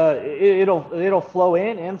 So it's it'll flow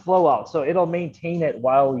in and flow out. So it'll maintain it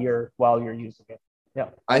while you're using it. Yeah.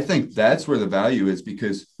 I think that's where the value is,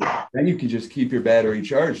 because then you can just keep your battery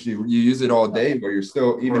charged. You use it all day, but you're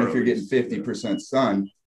still, even if you're getting 50%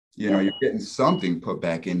 sun, you're getting something put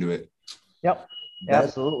back into it. Yep.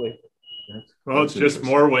 Absolutely. Well, it's just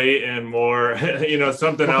more weight and more,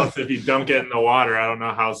 something else. If you dunk it in the water, I don't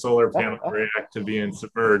know how solar panels react to being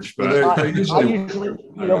submerged. But they're usually,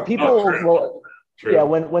 people will. True. Yeah,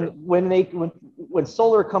 when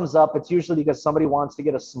solar comes up, it's usually because somebody wants to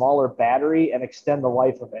get a smaller battery and extend the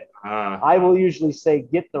life of it. I will usually say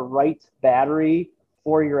get the right battery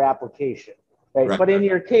for your application. Right? But in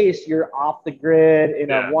your case, you're off the grid in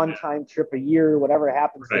a one-time trip a year, whatever it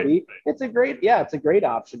happens to be. It's a great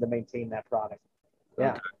option to maintain that product.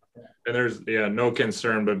 Yeah. And there's no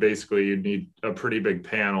concern, but basically you need a pretty big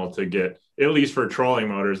panel to get, at least for trolling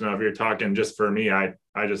motors. Now, if you're talking just for me, I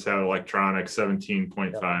just have electronic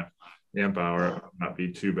 17.5 amp hour, not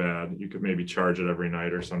be too bad. You could maybe charge it every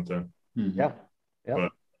night or something. Yeah.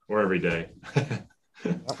 Or every day.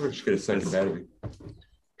 We're just get a second battery.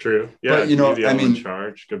 True. Yeah. But, I mean,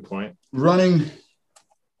 charge. Good point. Running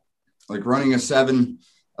a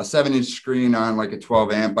 7-inch screen on like a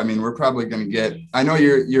 12 amp. I mean, we're probably going to get, I know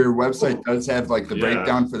your website does have like the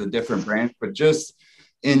breakdown for the different brands, but just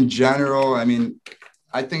in general, I mean,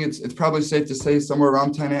 I think it's probably safe to say somewhere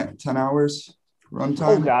around 10 hours runtime.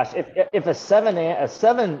 Oh gosh. If a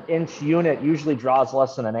 7-inch unit usually draws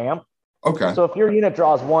less than an amp. Okay. So if your unit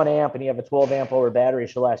draws 1 amp and you have a 12 amp hour battery, it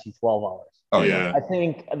should last you 12 hours. Oh yeah. I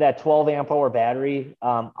think that 12 amp hour battery,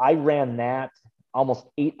 I ran that almost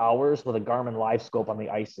 8 hours with a Garmin Live Scope on the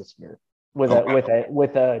Isosphere with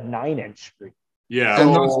a 9-inch screen. Yeah.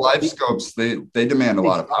 And those Live Scopes, they demand a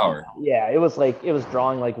lot of power. Yeah, it was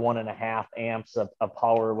drawing like 1.5 amps of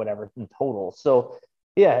power or whatever in total. So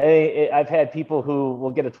yeah, I've had people who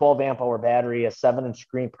will get a 12 amp hour battery, a 7-inch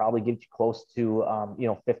screen probably gets you close to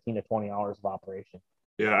 15 to 20 hours of operation.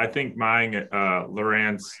 Yeah, I think mine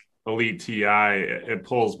Lowrance Elite TI, it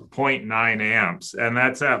pulls 0.9 amps, and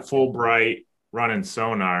that's at full bright running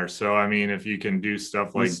sonar. So I mean, if you can do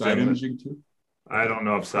stuff like side imaging too, I don't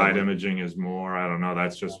know if side imaging is more. I don't know.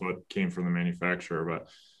 That's just what came from the manufacturer. But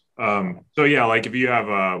so yeah, like if you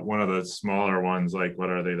have one of the smaller ones, like what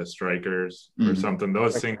are they, the Strikers or something?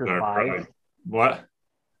 Those Striker things are probably, 5. what?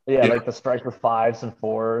 Yeah, like the Striker 5s and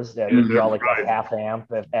 4s. Yeah, they draw like a half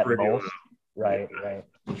amp at most. Right.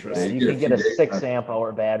 Yeah, you can get a 6 amp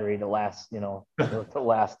hour battery to last, to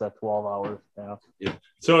last 12 hours. Yeah.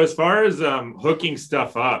 So as far as hooking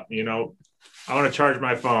stuff up, I want to charge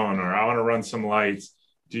my phone or I want to run some lights.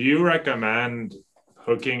 Do you recommend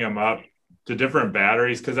hooking them up to different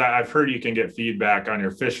batteries? Because I've heard you can get feedback on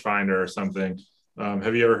your fish finder or something.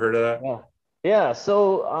 Have you ever heard of that? Yeah.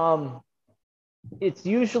 So it's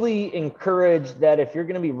usually encouraged that if you're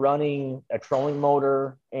going to be running a trolling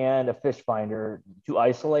motor and a fish finder, to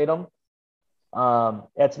isolate them.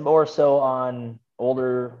 That's more so on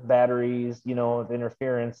older batteries, the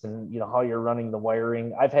interference and how you're running the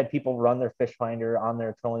wiring. I've had people run their fish finder on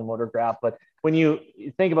their trolling motor graph, but when you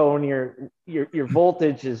think about when your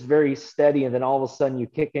voltage is very steady and then all of a sudden you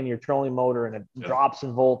kick in your trolling motor and it drops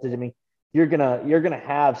in voltage, I mean, you're gonna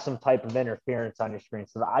have some type of interference on your screen.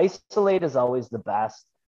 So the isolate is always the best.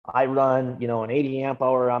 I run, an 80 amp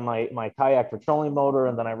hour on my Kayak for trolling motor,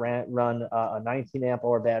 and then I run a 19 amp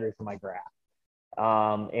hour battery for my graph.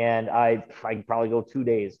 And I can probably go 2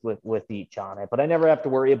 days with each on it, but I never have to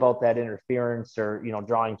worry about that interference or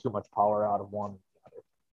drawing too much power out of one.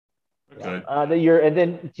 Okay. And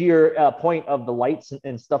then to your point of the lights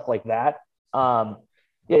and stuff like that. I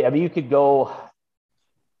mean,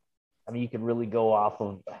 you could really go off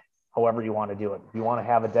of however you want to do it. If you want to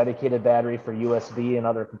have a dedicated battery for USB and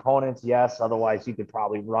other components, yes. Otherwise, you could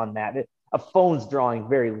probably run that. A phone's drawing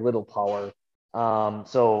very little power.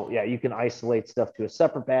 So yeah, you can isolate stuff to a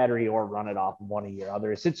separate battery or run it off of one of your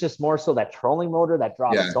others. It's just more so that trolling motor that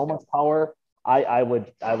drops so much power. I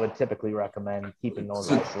would typically recommend keeping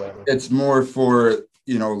those isolated. It's more for,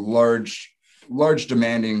 large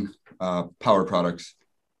demanding power products.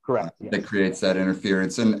 Correct. That creates that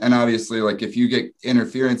interference. And obviously, like if you get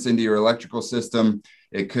interference into your electrical system,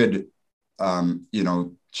 it could,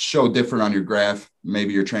 show different on your graph. Other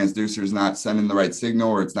your transducer is not sending the right signal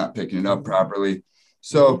or it's not picking it up properly.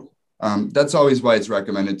 So that's always why it's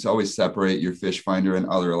recommended to always separate your fish finder and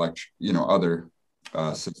other other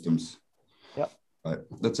systems. Yep. But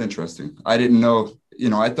that's interesting. I didn't know,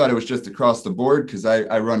 I thought it was just across the board because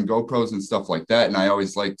I run GoPros and stuff like that. And I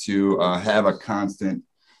always like to have a constant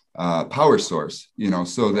power source,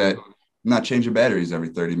 so that I'm not changing batteries every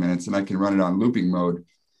 30 minutes and I can run it on looping mode.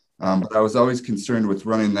 But I was always concerned with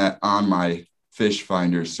running that on my fish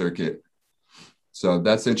finder circuit. So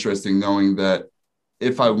that's interesting knowing that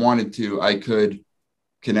if I wanted to, I could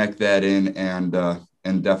connect that in and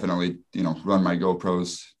definitely, run my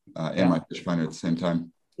GoPros and my fish finder at the same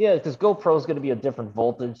time. Yeah, because GoPro is going to be a different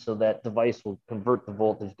voltage, so that device will convert the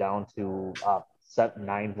voltage down to set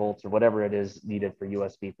 9 volts or whatever it is needed for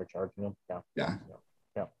USB for charging them. Yeah.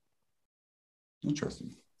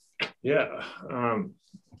 Interesting. Yeah.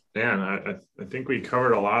 Dan, I think we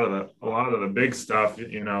covered a lot of the big stuff,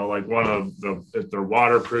 like one of if they're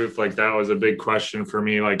waterproof, like that was a big question for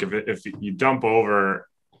me. Like if you dump over,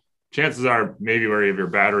 chances are maybe where you have your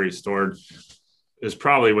battery stored, is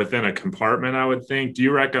probably within a compartment, I would think. Do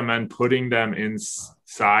you recommend putting them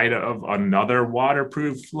inside of another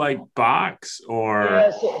waterproof like box, or?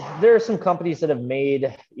 Yeah, so there are some companies that have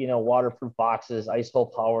made, waterproof boxes, Ice Hole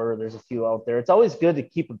Power. There's a few out there. It's always good to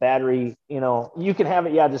keep a battery, you can have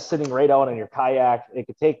it, just sitting right out on your kayak. It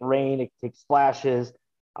could take rain, it could take splashes.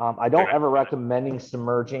 I don't ever recommending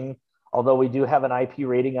submerging, although we do have an IP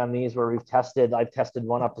rating on these where I've tested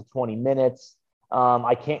one up to 20 minutes.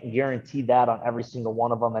 I can't guarantee that on every single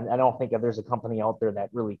one of them. And I don't think that there's a company out there that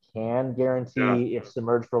really can guarantee if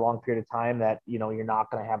submerged for a long period of time that, you're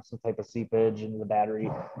not going to have some type of seepage in the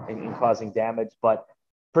battery and causing damage. But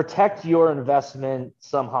protect your investment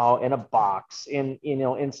somehow in a box,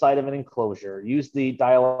 inside of an enclosure. Use the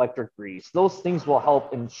dielectric grease. Those things will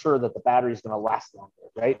help ensure that the battery is going to last longer,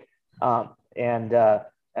 right?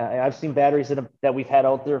 I've seen batteries that we've had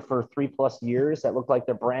out there for 3+ years that look like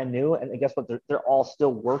they're brand new. And guess what? They're all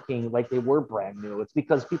still working like they were brand new. It's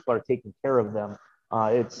because people are taking care of them.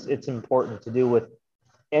 It's important to do with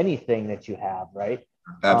anything that you have, right?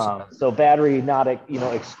 Absolutely. So battery not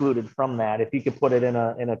excluded from that. If you could put it in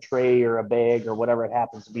a tray or a bag or whatever it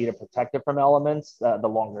happens to be to protect it from elements, the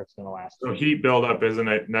longer it's going to last. So heat buildup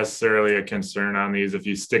isn't necessarily a concern on these if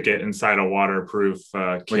you stick it inside a waterproof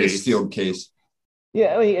case. Like a sealed case.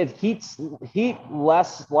 Yeah, I mean, it heat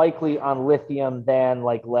less likely on lithium than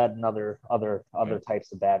like lead and other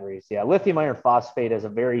types of batteries. Yeah, lithium iron phosphate has a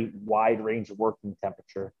very wide range of working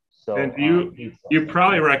temperature. So, and you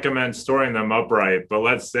probably recommend storing them upright, but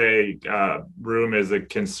let's say room is a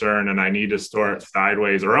concern and I need to store it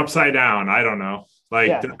sideways or upside down. I don't know.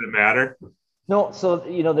 Does it matter? No, so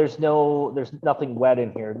there's nothing wet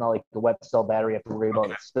in here. Not like the wet cell battery you have to worry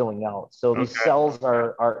about it spilling out. So these cells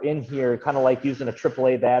are in here, kind of like using a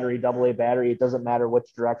AAA battery, AA battery. It doesn't matter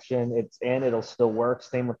which direction it's in, it'll still work.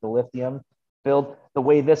 Same with the lithium build. The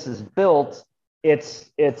way this is built,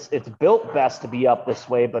 it's built best to be up this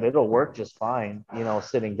way, but it'll work just fine,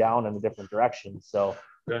 sitting down in a different direction. So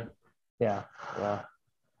yeah.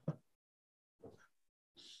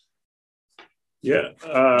 Yeah.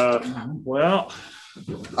 Well,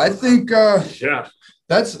 I think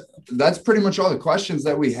that's pretty much all the questions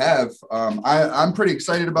that we have. I'm pretty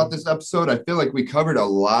excited about this episode. I feel like we covered a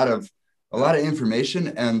lot of information,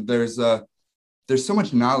 and there's so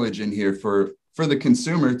much knowledge in here for the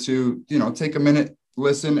consumer to take a minute,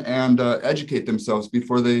 listen, and educate themselves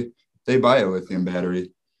before they buy a lithium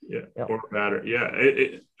battery. Or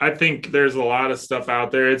battery. I think there's a lot of stuff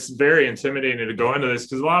out there. It's very intimidating to go into this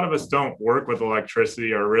because a lot of us don't work with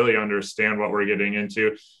electricity or really understand what we're getting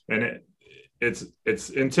into. And it's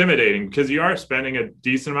intimidating because you are spending a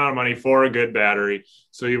decent amount of money for a good battery.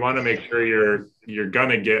 So you want to make sure you're going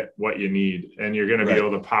to get what you need and you're going to be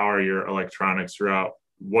able to power your electronics throughout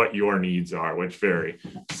what your needs are, which vary.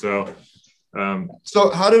 So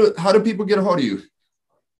how do people get a hold of you?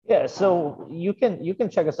 Yeah, so you can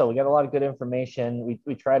check us out. We got a lot of good information.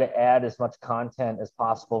 We try to add as much content as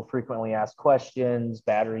possible, frequently asked questions,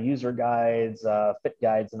 battery user guides, fit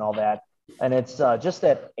guides, and all that. And it's just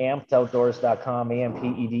at ampedoutdoors.com,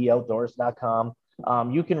 AMPED outdoors.com.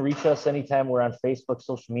 You can reach us anytime. We're on Facebook,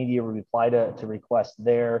 social media. We reply to requests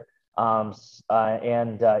there. And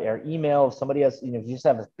our email, if somebody has, if you just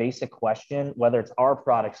have a basic question, whether it's our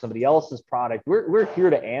product, somebody else's product, we're here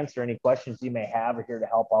to answer any questions you may have. We're here to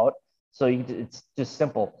help out. So it's just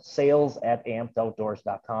simple,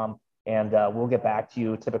 sales@ampedoutdoors.com. And we'll get back to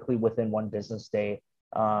you typically within one business day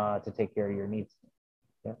to take care of your needs.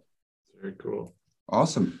 Yeah. Very cool.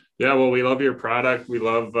 Awesome. Yeah, well, we love your product. We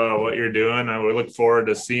love what you're doing. I would look forward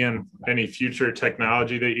to seeing any future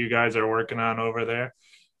technology that you guys are working on over there.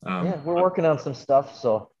 We're working on some stuff.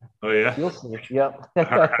 So you'll see. Yep.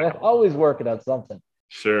 Right. Always working on something.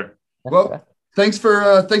 Sure. Well, thanks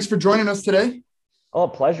for joining us today. Oh,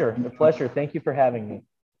 pleasure. A pleasure. Thank you for having me.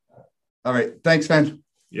 All right. Thanks, man.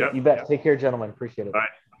 Yeah. You bet. Take care, gentlemen. Appreciate it. Bye.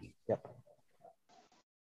 Yep.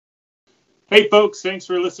 Hey, folks. Thanks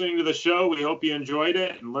for listening to the show. We hope you enjoyed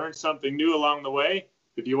it and learned something new along the way.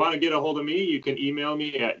 If you want to get a hold of me, you can email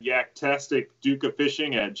me at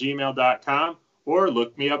yaktasticdukafishing@gmail.com. or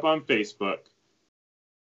look me up on Facebook.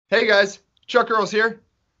 Hey guys, Chuck Earls here.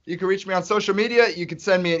 You can reach me on social media. You can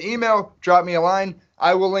send me an email, drop me a line.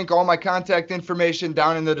 I will link all my contact information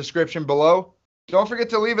down in the description below. Don't forget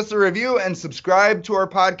to leave us a review and subscribe to our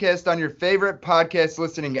podcast on your favorite podcast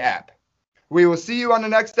listening app. We will see you on the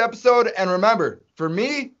next episode. And remember, for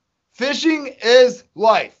me, fishing is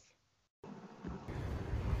life.